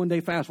 21-day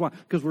fast. Why?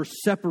 Because we're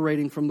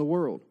separating from the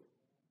world.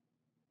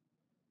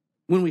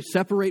 When we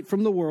separate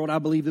from the world, I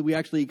believe that we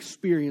actually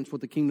experience what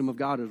the kingdom of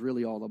God is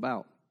really all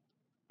about.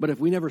 But if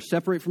we never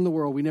separate from the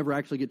world, we never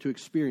actually get to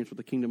experience what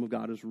the kingdom of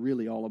God is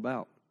really all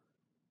about.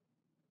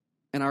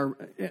 And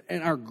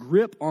our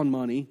grip on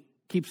money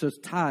keeps us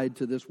tied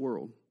to this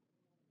world.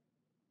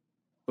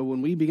 But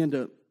when we begin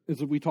to,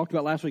 as we talked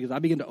about last week, as I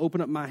begin to open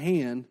up my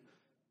hand,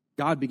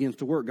 God begins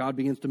to work. God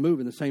begins to move,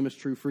 and the same is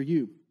true for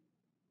you.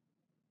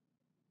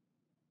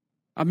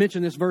 I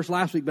mentioned this verse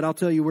last week, but I'll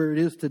tell you where it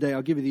is today.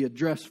 I'll give you the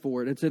address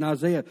for it. It's in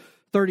Isaiah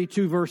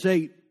 32, verse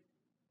 8.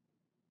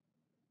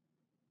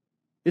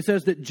 It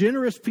says that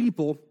generous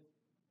people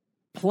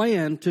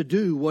plan to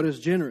do what is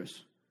generous.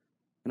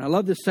 And I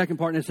love this second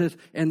part, and it says,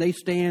 and they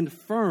stand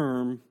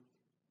firm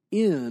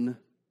in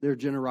their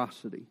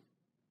generosity.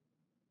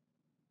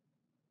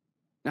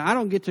 Now, I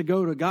don't get to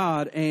go to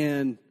God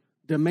and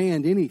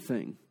demand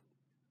anything,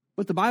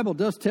 but the Bible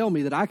does tell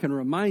me that I can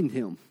remind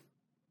him,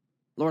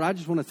 Lord, I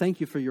just want to thank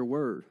you for your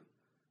word.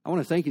 I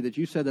want to thank you that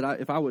you said that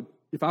if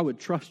I would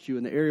trust you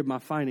in the area of my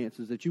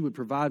finances, that you would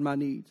provide my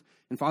needs.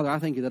 And Father, I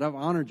thank you that I've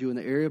honored you in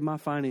the area of my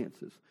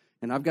finances.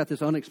 And I've got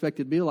this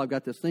unexpected bill. I've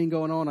got this thing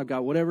going on. I've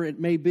got whatever it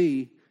may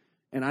be.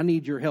 And I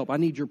need your help. I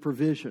need your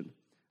provision.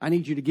 I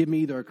need you to give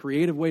me either a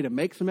creative way to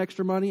make some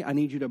extra money. I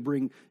need you to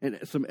bring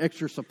some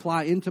extra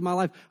supply into my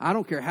life. I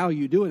don't care how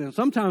you do it. And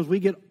sometimes we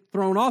get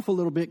thrown off a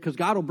little bit because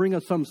God will bring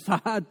us some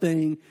side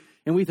thing.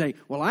 And we think,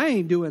 well, I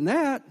ain't doing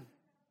that.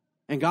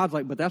 And God's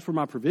like, but that's where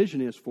my provision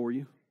is for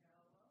you.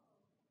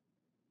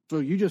 So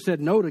you just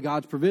said no to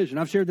God's provision.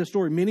 I've shared this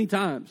story many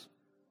times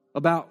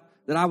about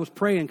that I was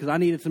praying because I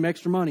needed some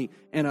extra money,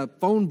 and a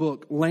phone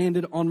book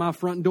landed on my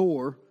front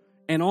door,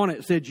 and on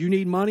it said, "You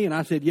need money?" And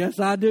I said, "Yes,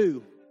 I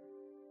do."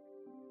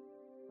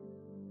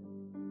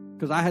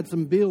 Because I had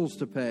some bills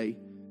to pay,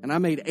 and I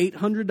made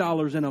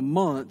 $800 in a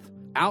month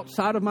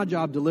outside of my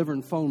job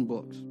delivering phone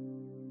books.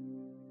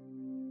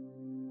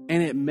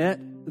 And it met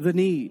the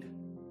need.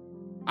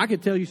 I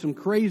could tell you some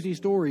crazy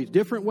stories,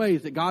 different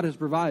ways that God has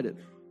provided.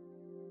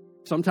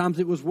 Sometimes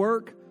it was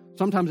work.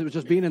 Sometimes it was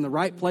just being in the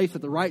right place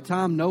at the right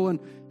time, knowing,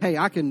 hey,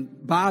 I can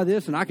buy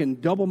this and I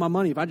can double my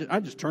money if I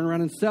just turn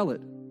around and sell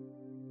it.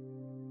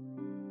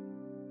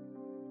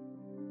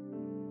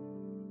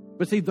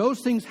 But see, those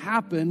things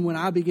happen when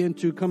I begin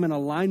to come in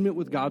alignment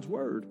with God's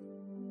Word.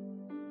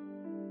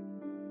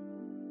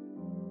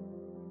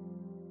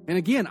 And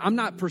again, I'm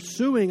not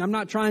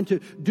trying to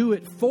do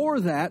it for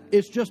that.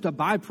 It's just a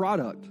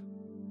byproduct.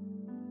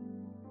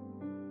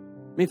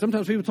 I mean,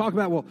 sometimes people talk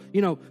about, well,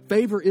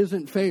 favor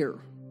isn't fair.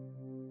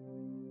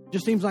 It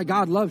just seems like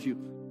God loves you.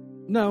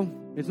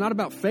 No, it's not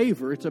about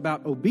favor. It's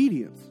about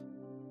obedience.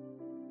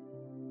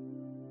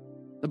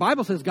 The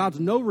Bible says God's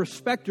no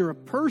respecter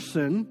of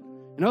person.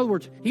 In other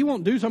words, He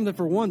won't do something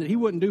for one that He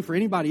wouldn't do for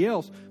anybody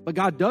else. But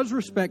God does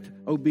respect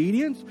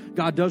obedience.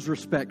 God does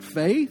respect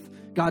faith.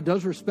 God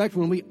does respect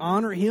when we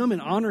honor Him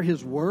and honor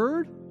His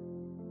Word.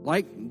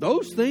 Like,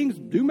 those things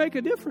do make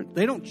a difference.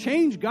 They don't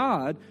change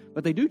God,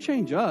 but they do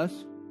change us.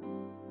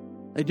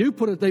 They do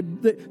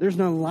there's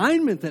an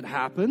alignment that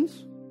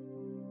happens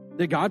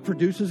that God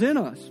produces in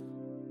us.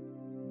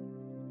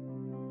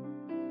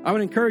 I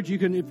would encourage you,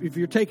 if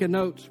you're taking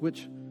notes,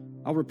 which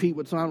I'll repeat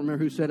I don't remember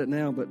who said it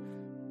now, but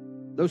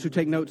those who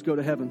take notes go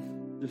to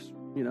heaven. Just,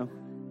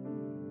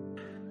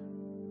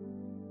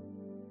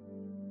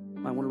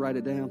 might want to write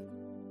it down.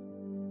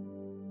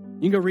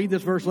 You can go read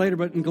this verse later,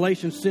 but in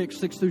Galatians 6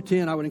 through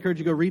 10, I would encourage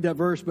you to go read that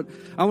verse. But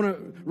I want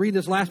to read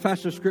this last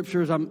passage of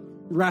Scripture as I'm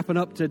wrapping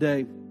up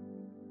today.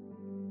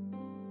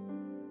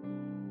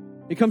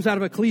 It comes out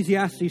of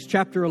Ecclesiastes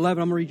chapter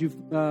 11. I'm going to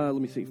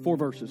read you, 4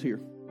 verses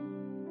here.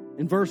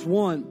 In verse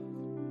 1,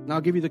 and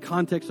I'll give you the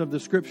context of the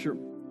Scripture.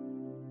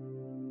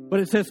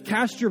 But it says,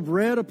 "Cast your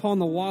bread upon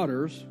the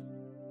waters,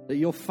 that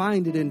you'll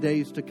find it in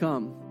days to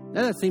come."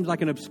 Now, that seems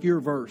like an obscure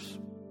verse.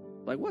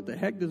 Like, what the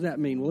heck does that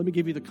mean? Well, let me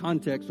give you the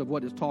context of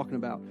what it's talking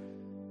about.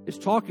 It's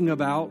talking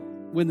about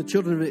when the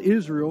children of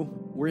Israel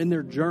were in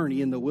their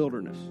journey in the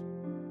wilderness.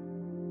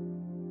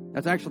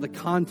 That's actually the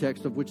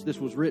context of which this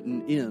was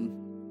written in.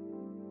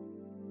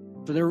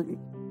 So they were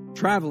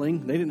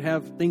traveling. They didn't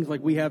have things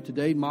like we have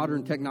today,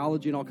 modern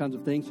technology and all kinds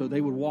of things. So they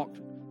would walk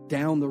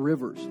down the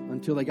rivers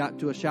until they got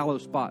to a shallow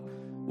spot.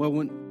 Well,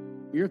 when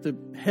you're at the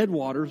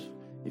headwaters,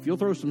 if you'll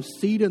throw some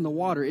seed in the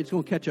water, it's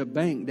going to catch a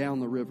bank down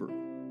the river.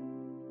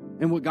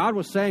 And what God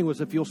was saying was,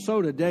 if you'll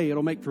sow today,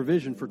 it'll make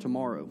provision for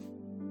tomorrow.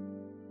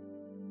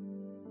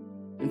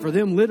 And for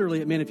them,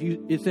 literally,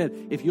 it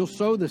said, if you'll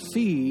sow the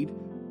seed,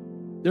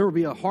 there will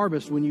be a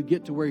harvest when you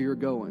get to where you're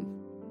going.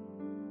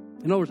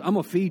 In other words, I'm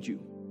going to feed you,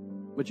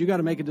 but you got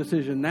to make a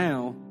decision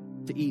now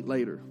to eat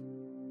later.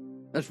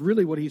 That's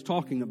really what he's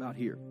talking about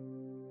here.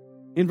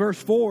 In verse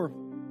 4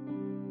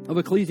 of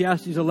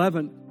Ecclesiastes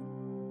 11,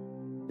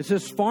 it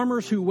says,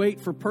 "Farmers who wait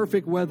for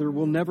perfect weather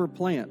will never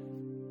plant."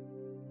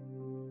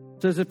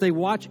 It says, "If they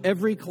watch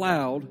every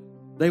cloud,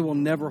 they will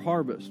never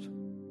harvest."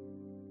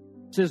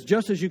 It says,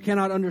 "Just as you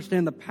cannot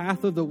understand the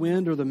path of the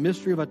wind or the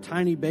mystery of a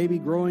tiny baby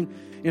growing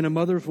in a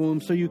mother's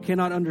womb, so you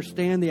cannot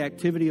understand the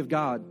activity of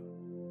God,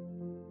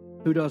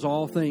 who does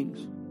all things."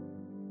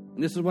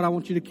 And this is what I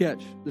want you to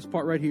catch, this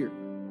part right here.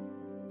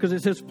 Because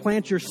it says,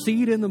 "Plant your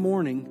seed in the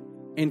morning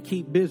and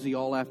keep busy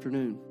all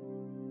afternoon."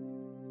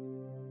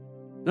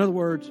 In other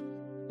words,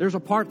 there's a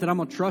part that I'm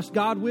going to trust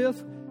God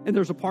with, and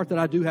there's a part that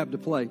I do have to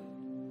play.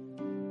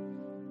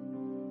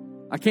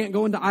 I can't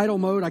go into idle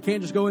mode. I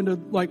can't just go into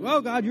like,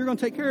 "Oh, God, you're going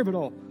to take care of it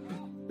all."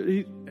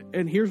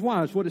 And here's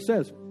why. It's what it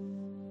says.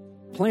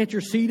 "Plant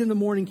your seed in the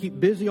morning, keep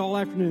busy all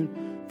afternoon,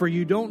 for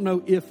you don't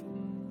know if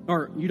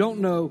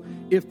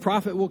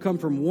profit will come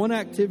from one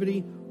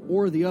activity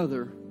or the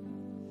other,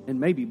 and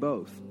maybe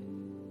both."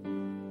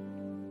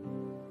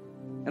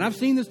 And I've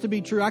seen this to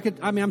be true.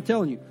 I'm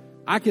telling you,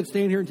 I could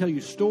stand here and tell you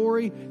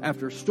story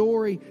after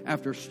story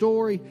after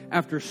story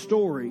after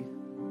story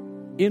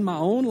in my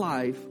own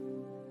life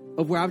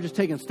of where I've just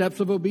taken steps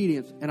of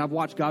obedience and I've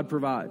watched God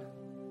provide.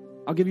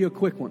 I'll give you a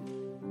quick one.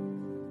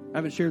 I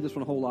haven't shared this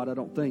one a whole lot, I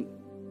don't think.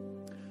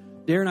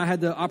 Darren and I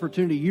had the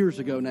opportunity years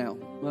ago now,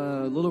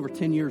 a little over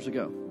 10 years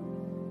ago,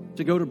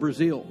 to go to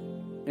Brazil.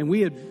 And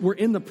we're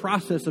in the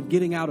process of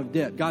getting out of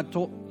debt. God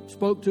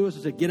spoke to us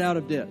and said, "Get out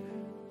of debt."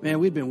 Man,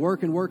 we'd been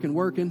working,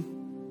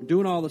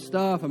 doing all the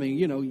stuff.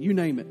 You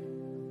name it.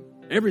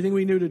 Everything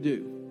we knew to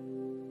do.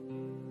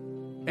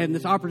 And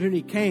this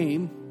opportunity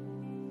came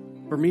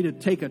for me to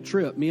take a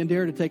trip, me and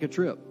Darren to take a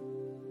trip.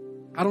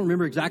 I don't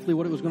remember exactly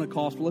what it was going to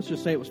cost, but let's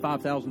just say it was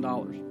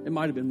 $5,000. It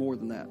might have been more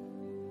than that.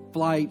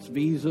 Flights,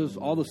 visas,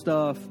 all the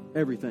stuff,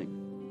 everything.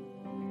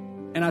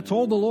 And I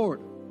told the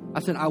Lord, I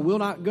said, I will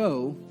not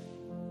go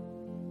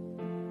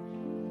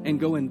and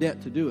go in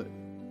debt to do it.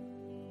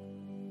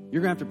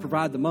 You're going to have to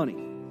provide the money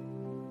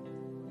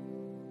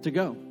to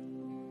go.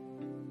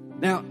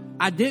 Now,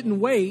 I didn't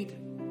wait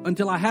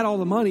until I had all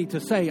the money to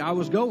say I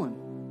was going.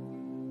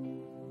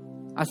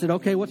 I said,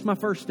 okay, what's my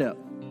first step?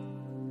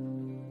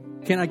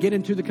 Can I get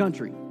into the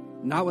country?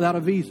 Not without a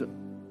visa.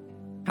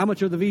 How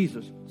much are the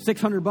visas?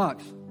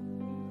 $600.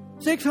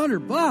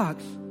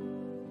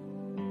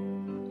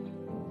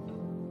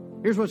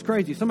 $600? Here's what's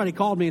crazy. Somebody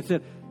called me and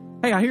said,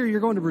 hey, I hear you're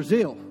going to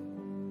Brazil.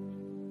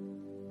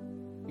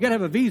 You got to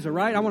have a visa,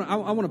 right? I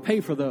want to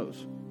pay for those.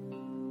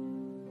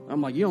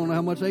 I'm like, you don't know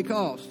how much they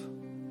cost.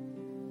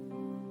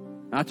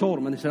 I told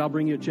them, and they said, I'll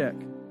bring you a check.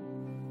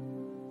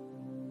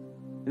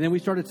 And then we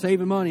started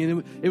saving money,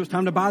 and then it was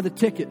time to buy the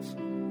tickets.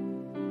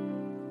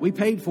 We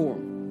paid for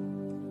them.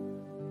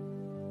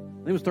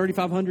 It was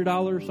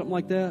 $3,500, something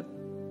like that.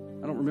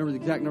 I don't remember the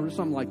exact number,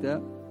 something like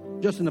that.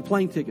 Just in the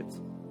plane tickets.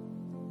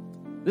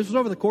 This was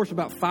over the course of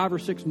about 5 or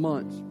 6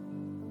 months.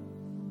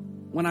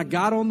 When I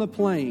got on the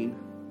plane,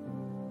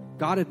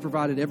 God had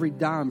provided every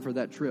dime for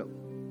that trip.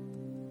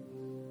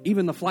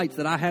 Even the flights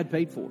that I had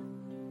paid for.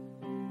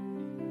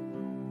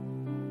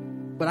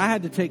 But I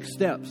had to take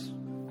steps.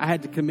 I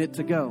had to commit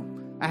to go.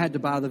 I had to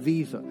buy the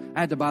visa.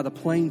 I had to buy the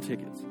plane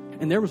tickets.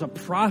 And there was a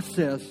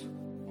process.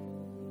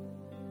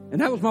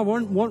 And that was my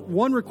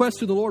one request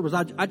to the Lord was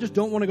I just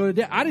don't want to go to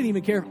debt. I didn't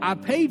even care if I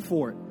paid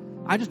for it.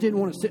 I just didn't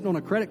want it sitting on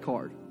a credit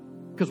card.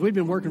 Because we've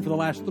been working for the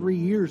last 3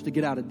 years to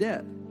get out of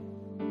debt.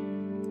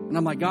 And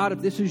I'm like, God,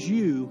 if this is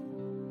you,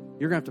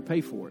 you're going to have to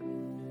pay for it.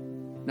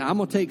 Now, I'm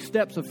going to take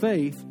steps of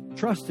faith,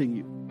 trusting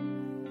you.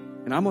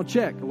 And I'm going to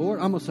check. Lord,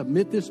 I'm going to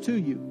submit this to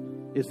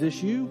you. Is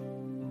this you?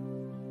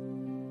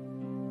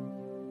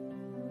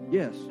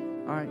 Yes.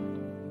 All right.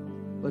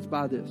 Let's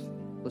buy this.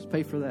 Let's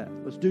pay for that.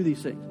 Let's do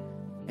these things.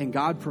 And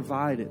God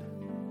provided.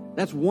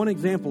 That's one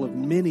example of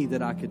many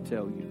that I could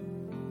tell you.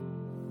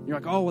 You're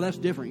like, oh, well, that's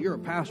different. You're a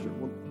pastor.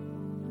 Well,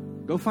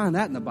 go find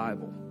that in the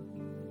Bible.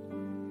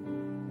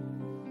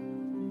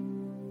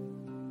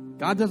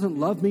 God doesn't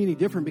love me any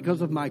different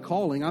because of my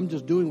calling. I'm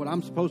just doing what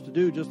I'm supposed to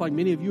do, just like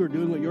many of you are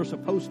doing what you're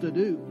supposed to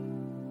do.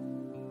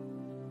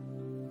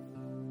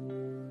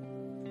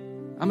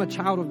 I'm a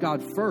child of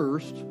God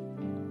first,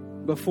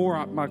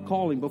 before my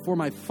calling, before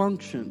my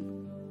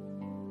function.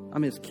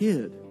 I'm His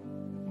kid.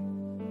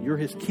 You're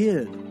His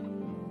kid.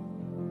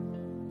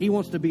 He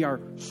wants to be our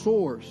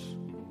source.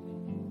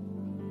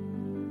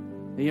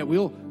 And yet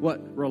we'll,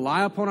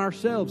 rely upon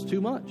ourselves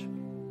too much.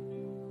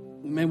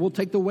 Man, we'll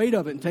take the weight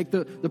of it and take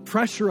the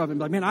pressure of it.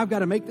 Like, man, I've got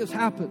to make this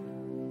happen.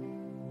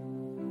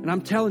 And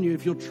I'm telling you,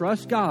 if you'll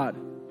trust God,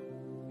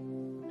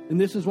 and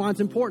this is why it's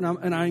important,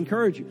 and I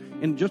encourage you,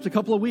 in just a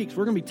couple of weeks,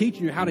 we're going to be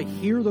teaching you how to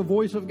hear the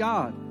voice of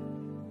God.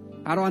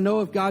 How do I know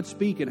if God's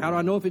speaking? How do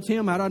I know if it's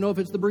Him? How do I know if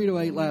it's the burrito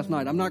I ate last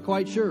night? I'm not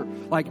quite sure.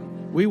 Like,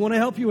 we want to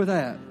help you with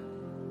that.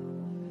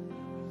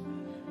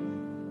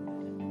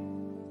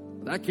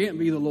 That can't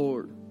be the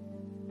Lord.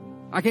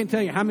 I can't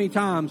tell you how many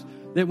times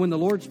that when the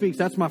Lord speaks,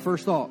 that's my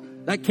first thought.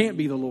 That can't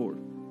be the Lord.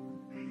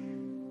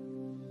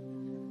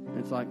 And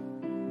it's like,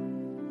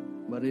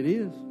 but it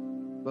is.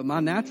 But my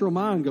natural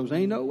mind goes,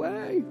 ain't no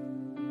way.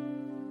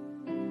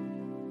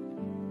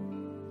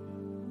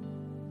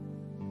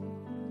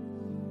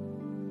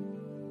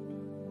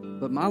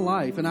 But my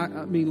life, and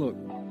I mean, look,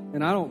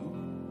 and I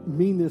don't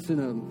mean this in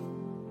a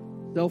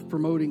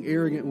self-promoting,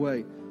 arrogant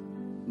way.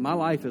 My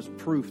life is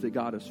proof that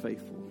God is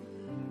faithful.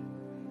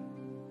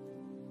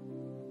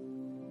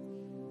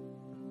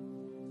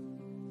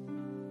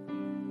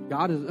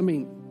 God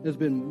has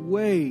been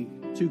way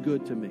too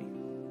good to me.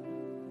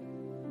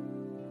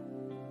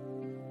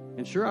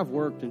 And sure, I've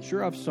worked and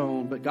sure, I've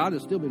sown, but God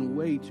has still been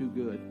way too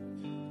good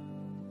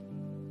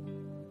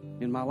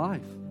in my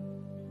life.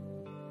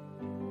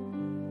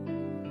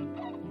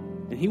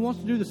 And He wants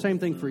to do the same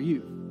thing for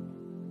you.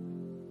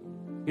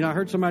 You know, I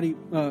heard somebody,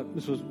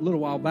 this was a little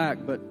while back,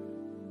 but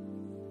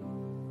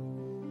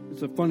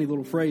it's a funny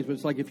little phrase, but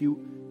it's like if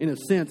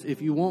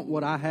you want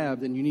what I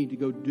have, then you need to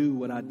go do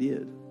what I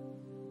did.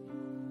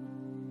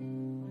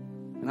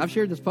 And I've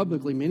shared this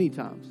publicly many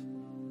times.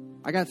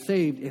 I got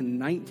saved in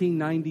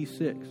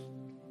 1996.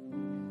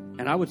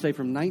 And I would say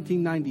from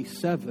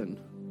 1997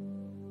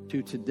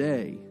 to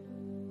today,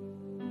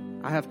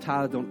 I have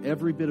tithed on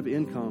every bit of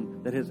income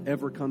that has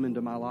ever come into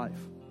my life.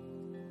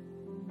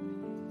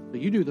 So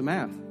you do the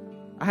math.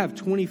 I have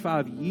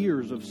 25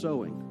 years of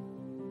sowing.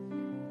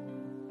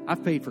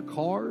 I've paid for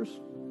cars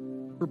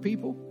for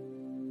people.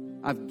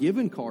 I've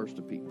given cars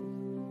to people.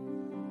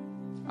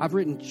 I've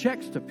written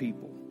checks to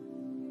people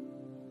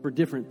for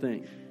different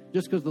things,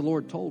 just because the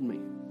Lord told me.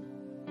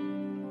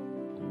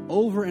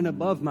 Over and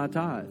above my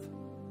tithe.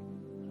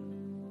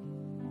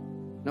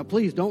 Now,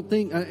 please don't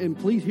think, and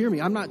please hear me,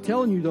 I'm not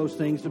telling you those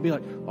things to be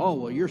like, oh,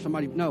 well, you're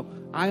somebody. No,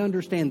 I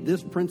understand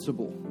this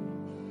principle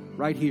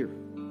right here.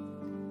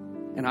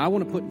 And I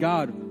want to put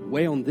God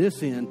way on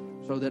this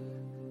end so that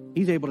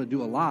He's able to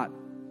do a lot,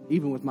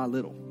 even with my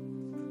little.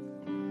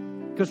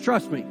 Because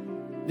trust me,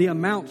 the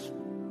amounts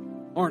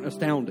aren't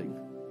astounding.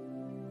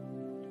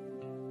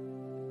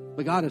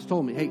 But God has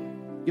told me, hey,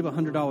 give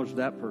 $100 to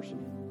that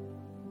person.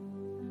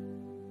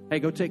 Hey,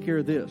 go take care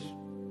of this.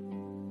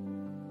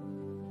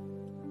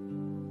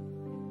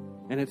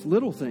 And it's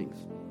little things.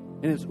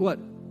 And it's what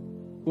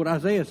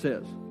Isaiah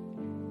says.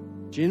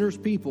 Generous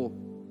people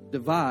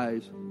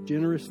devise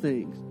generous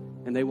things,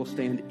 and they will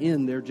stand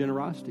in their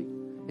generosity.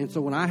 And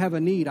so when I have a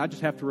need, I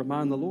just have to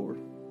remind the Lord,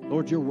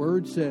 Lord, your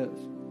word says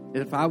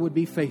that if I would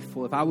be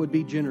faithful, if I would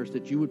be generous,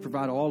 that you would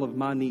provide all of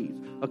my needs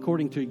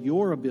according to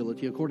your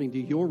ability, according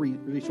to your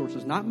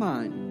resources, not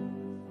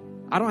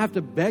mine. I don't have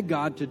to beg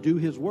God to do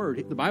his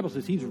word. The Bible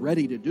says he's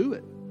ready to do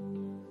it.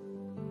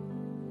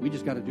 We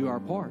just got to do our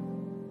part.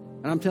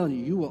 And I'm telling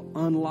you, you will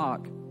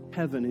unlock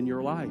heaven in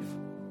your life.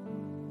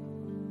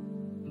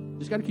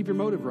 Just got to keep your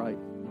motive right.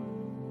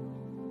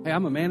 Hey,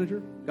 I'm a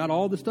manager. God,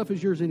 all this stuff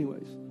is yours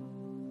anyways.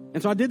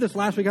 And so I did this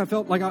last week. I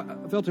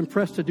felt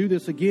impressed to do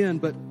this again.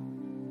 But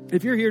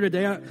if you're here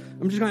today,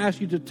 I'm just going to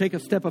ask you to take a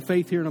step of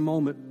faith here in a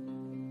moment.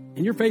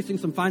 And you're facing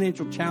some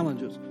financial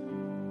challenges.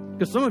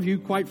 Because some of you,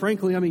 quite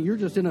frankly, you're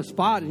just in a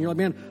spot and you're like,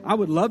 man, I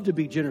would love to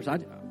be generous.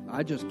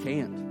 I just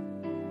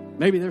can't.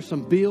 Maybe there's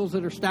some bills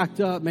that are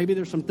stacked up. Maybe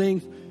there's some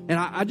things. And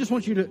I just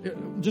want you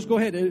to just go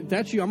ahead. If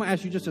that's you, I'm going to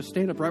ask you just to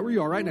stand up right where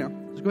you are right now.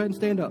 Just go ahead and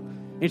stand up.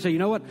 And say, you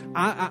know what?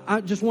 I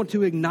just want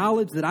to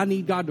acknowledge that I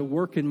need God to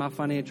work in my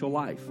financial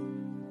life.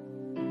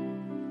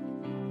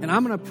 And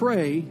I'm going to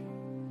pray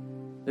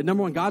that,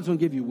 number one, God's going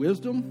to give you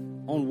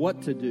wisdom on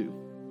what to do.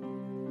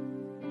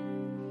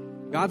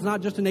 God's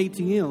not just an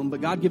ATM,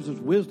 but God gives us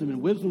wisdom,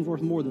 and wisdom's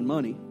worth more than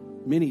money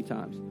many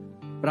times.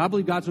 But I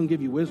believe God's going to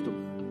give you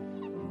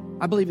wisdom.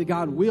 I believe that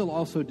God will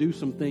also do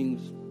some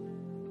things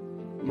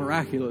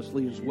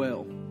miraculously as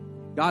well.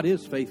 God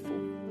is faithful.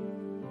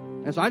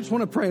 And so I just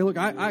want to pray. Look,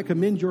 I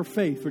commend your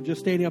faith for just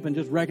standing up and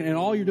just reckoning. And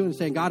all you're doing is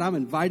saying, God, I'm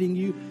inviting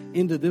you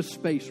into this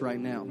space right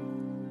now.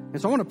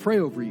 And so I want to pray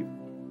over you.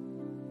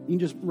 You can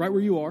just right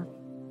where you are.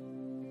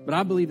 But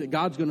I believe that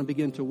God's going to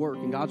begin to work.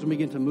 And God's going to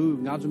begin to move.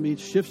 And God's going to begin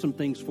to shift some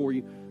things for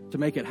you to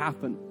make it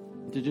happen.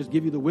 To just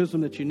give you the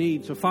wisdom that you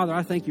need. So, Father,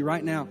 I thank you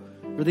right now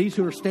for these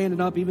who are standing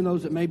up, even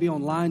those that may be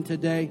online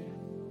today.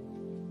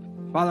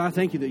 Father, I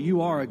thank you that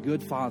you are a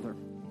good Father.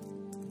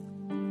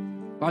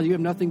 Father, you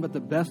have nothing but the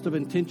best of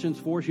intentions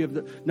for us. You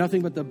have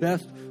nothing but the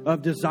best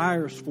of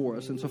desires for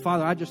us. And so,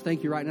 Father, I just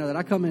thank you right now that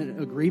I come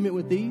in agreement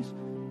with these,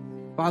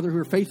 Father, who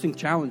are facing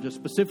challenges,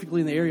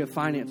 specifically in the area of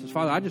finances.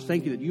 Father, I just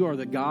thank you that you are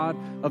the God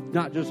of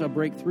not just a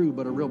breakthrough,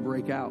 but a real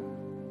breakout.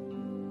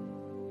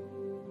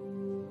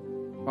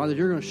 Father,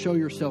 you're going to show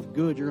yourself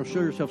good. You're going to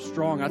show yourself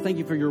strong. I thank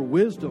you for your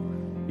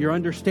wisdom, your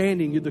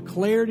understanding, the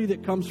clarity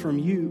that comes from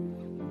you.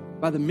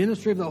 By the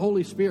ministry of the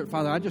Holy Spirit,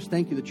 Father, I just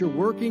thank you that you're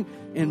working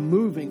and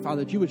moving,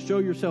 Father, that you would show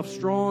yourself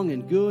strong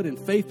and good and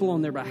faithful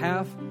on their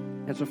behalf.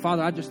 And so,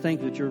 Father, I just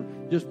thank you that you're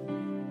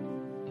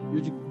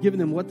giving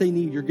them what they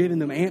need. You're giving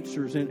them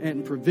answers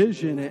and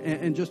provision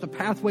and just a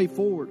pathway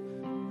forward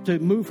to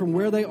move from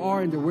where they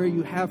are into where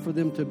you have for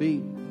them to be.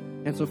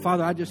 And so,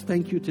 Father, I just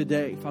thank you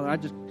today. Father, I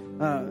just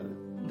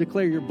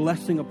declare your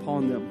blessing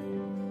upon them.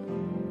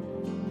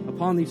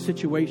 Upon these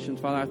situations,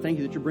 Father, I thank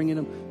you that you're bringing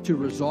them to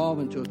resolve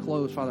and to a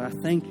close. Father, I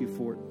thank you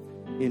for it.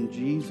 In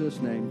Jesus'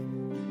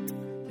 name,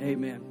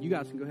 amen. You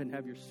guys can go ahead and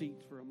have your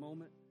seats for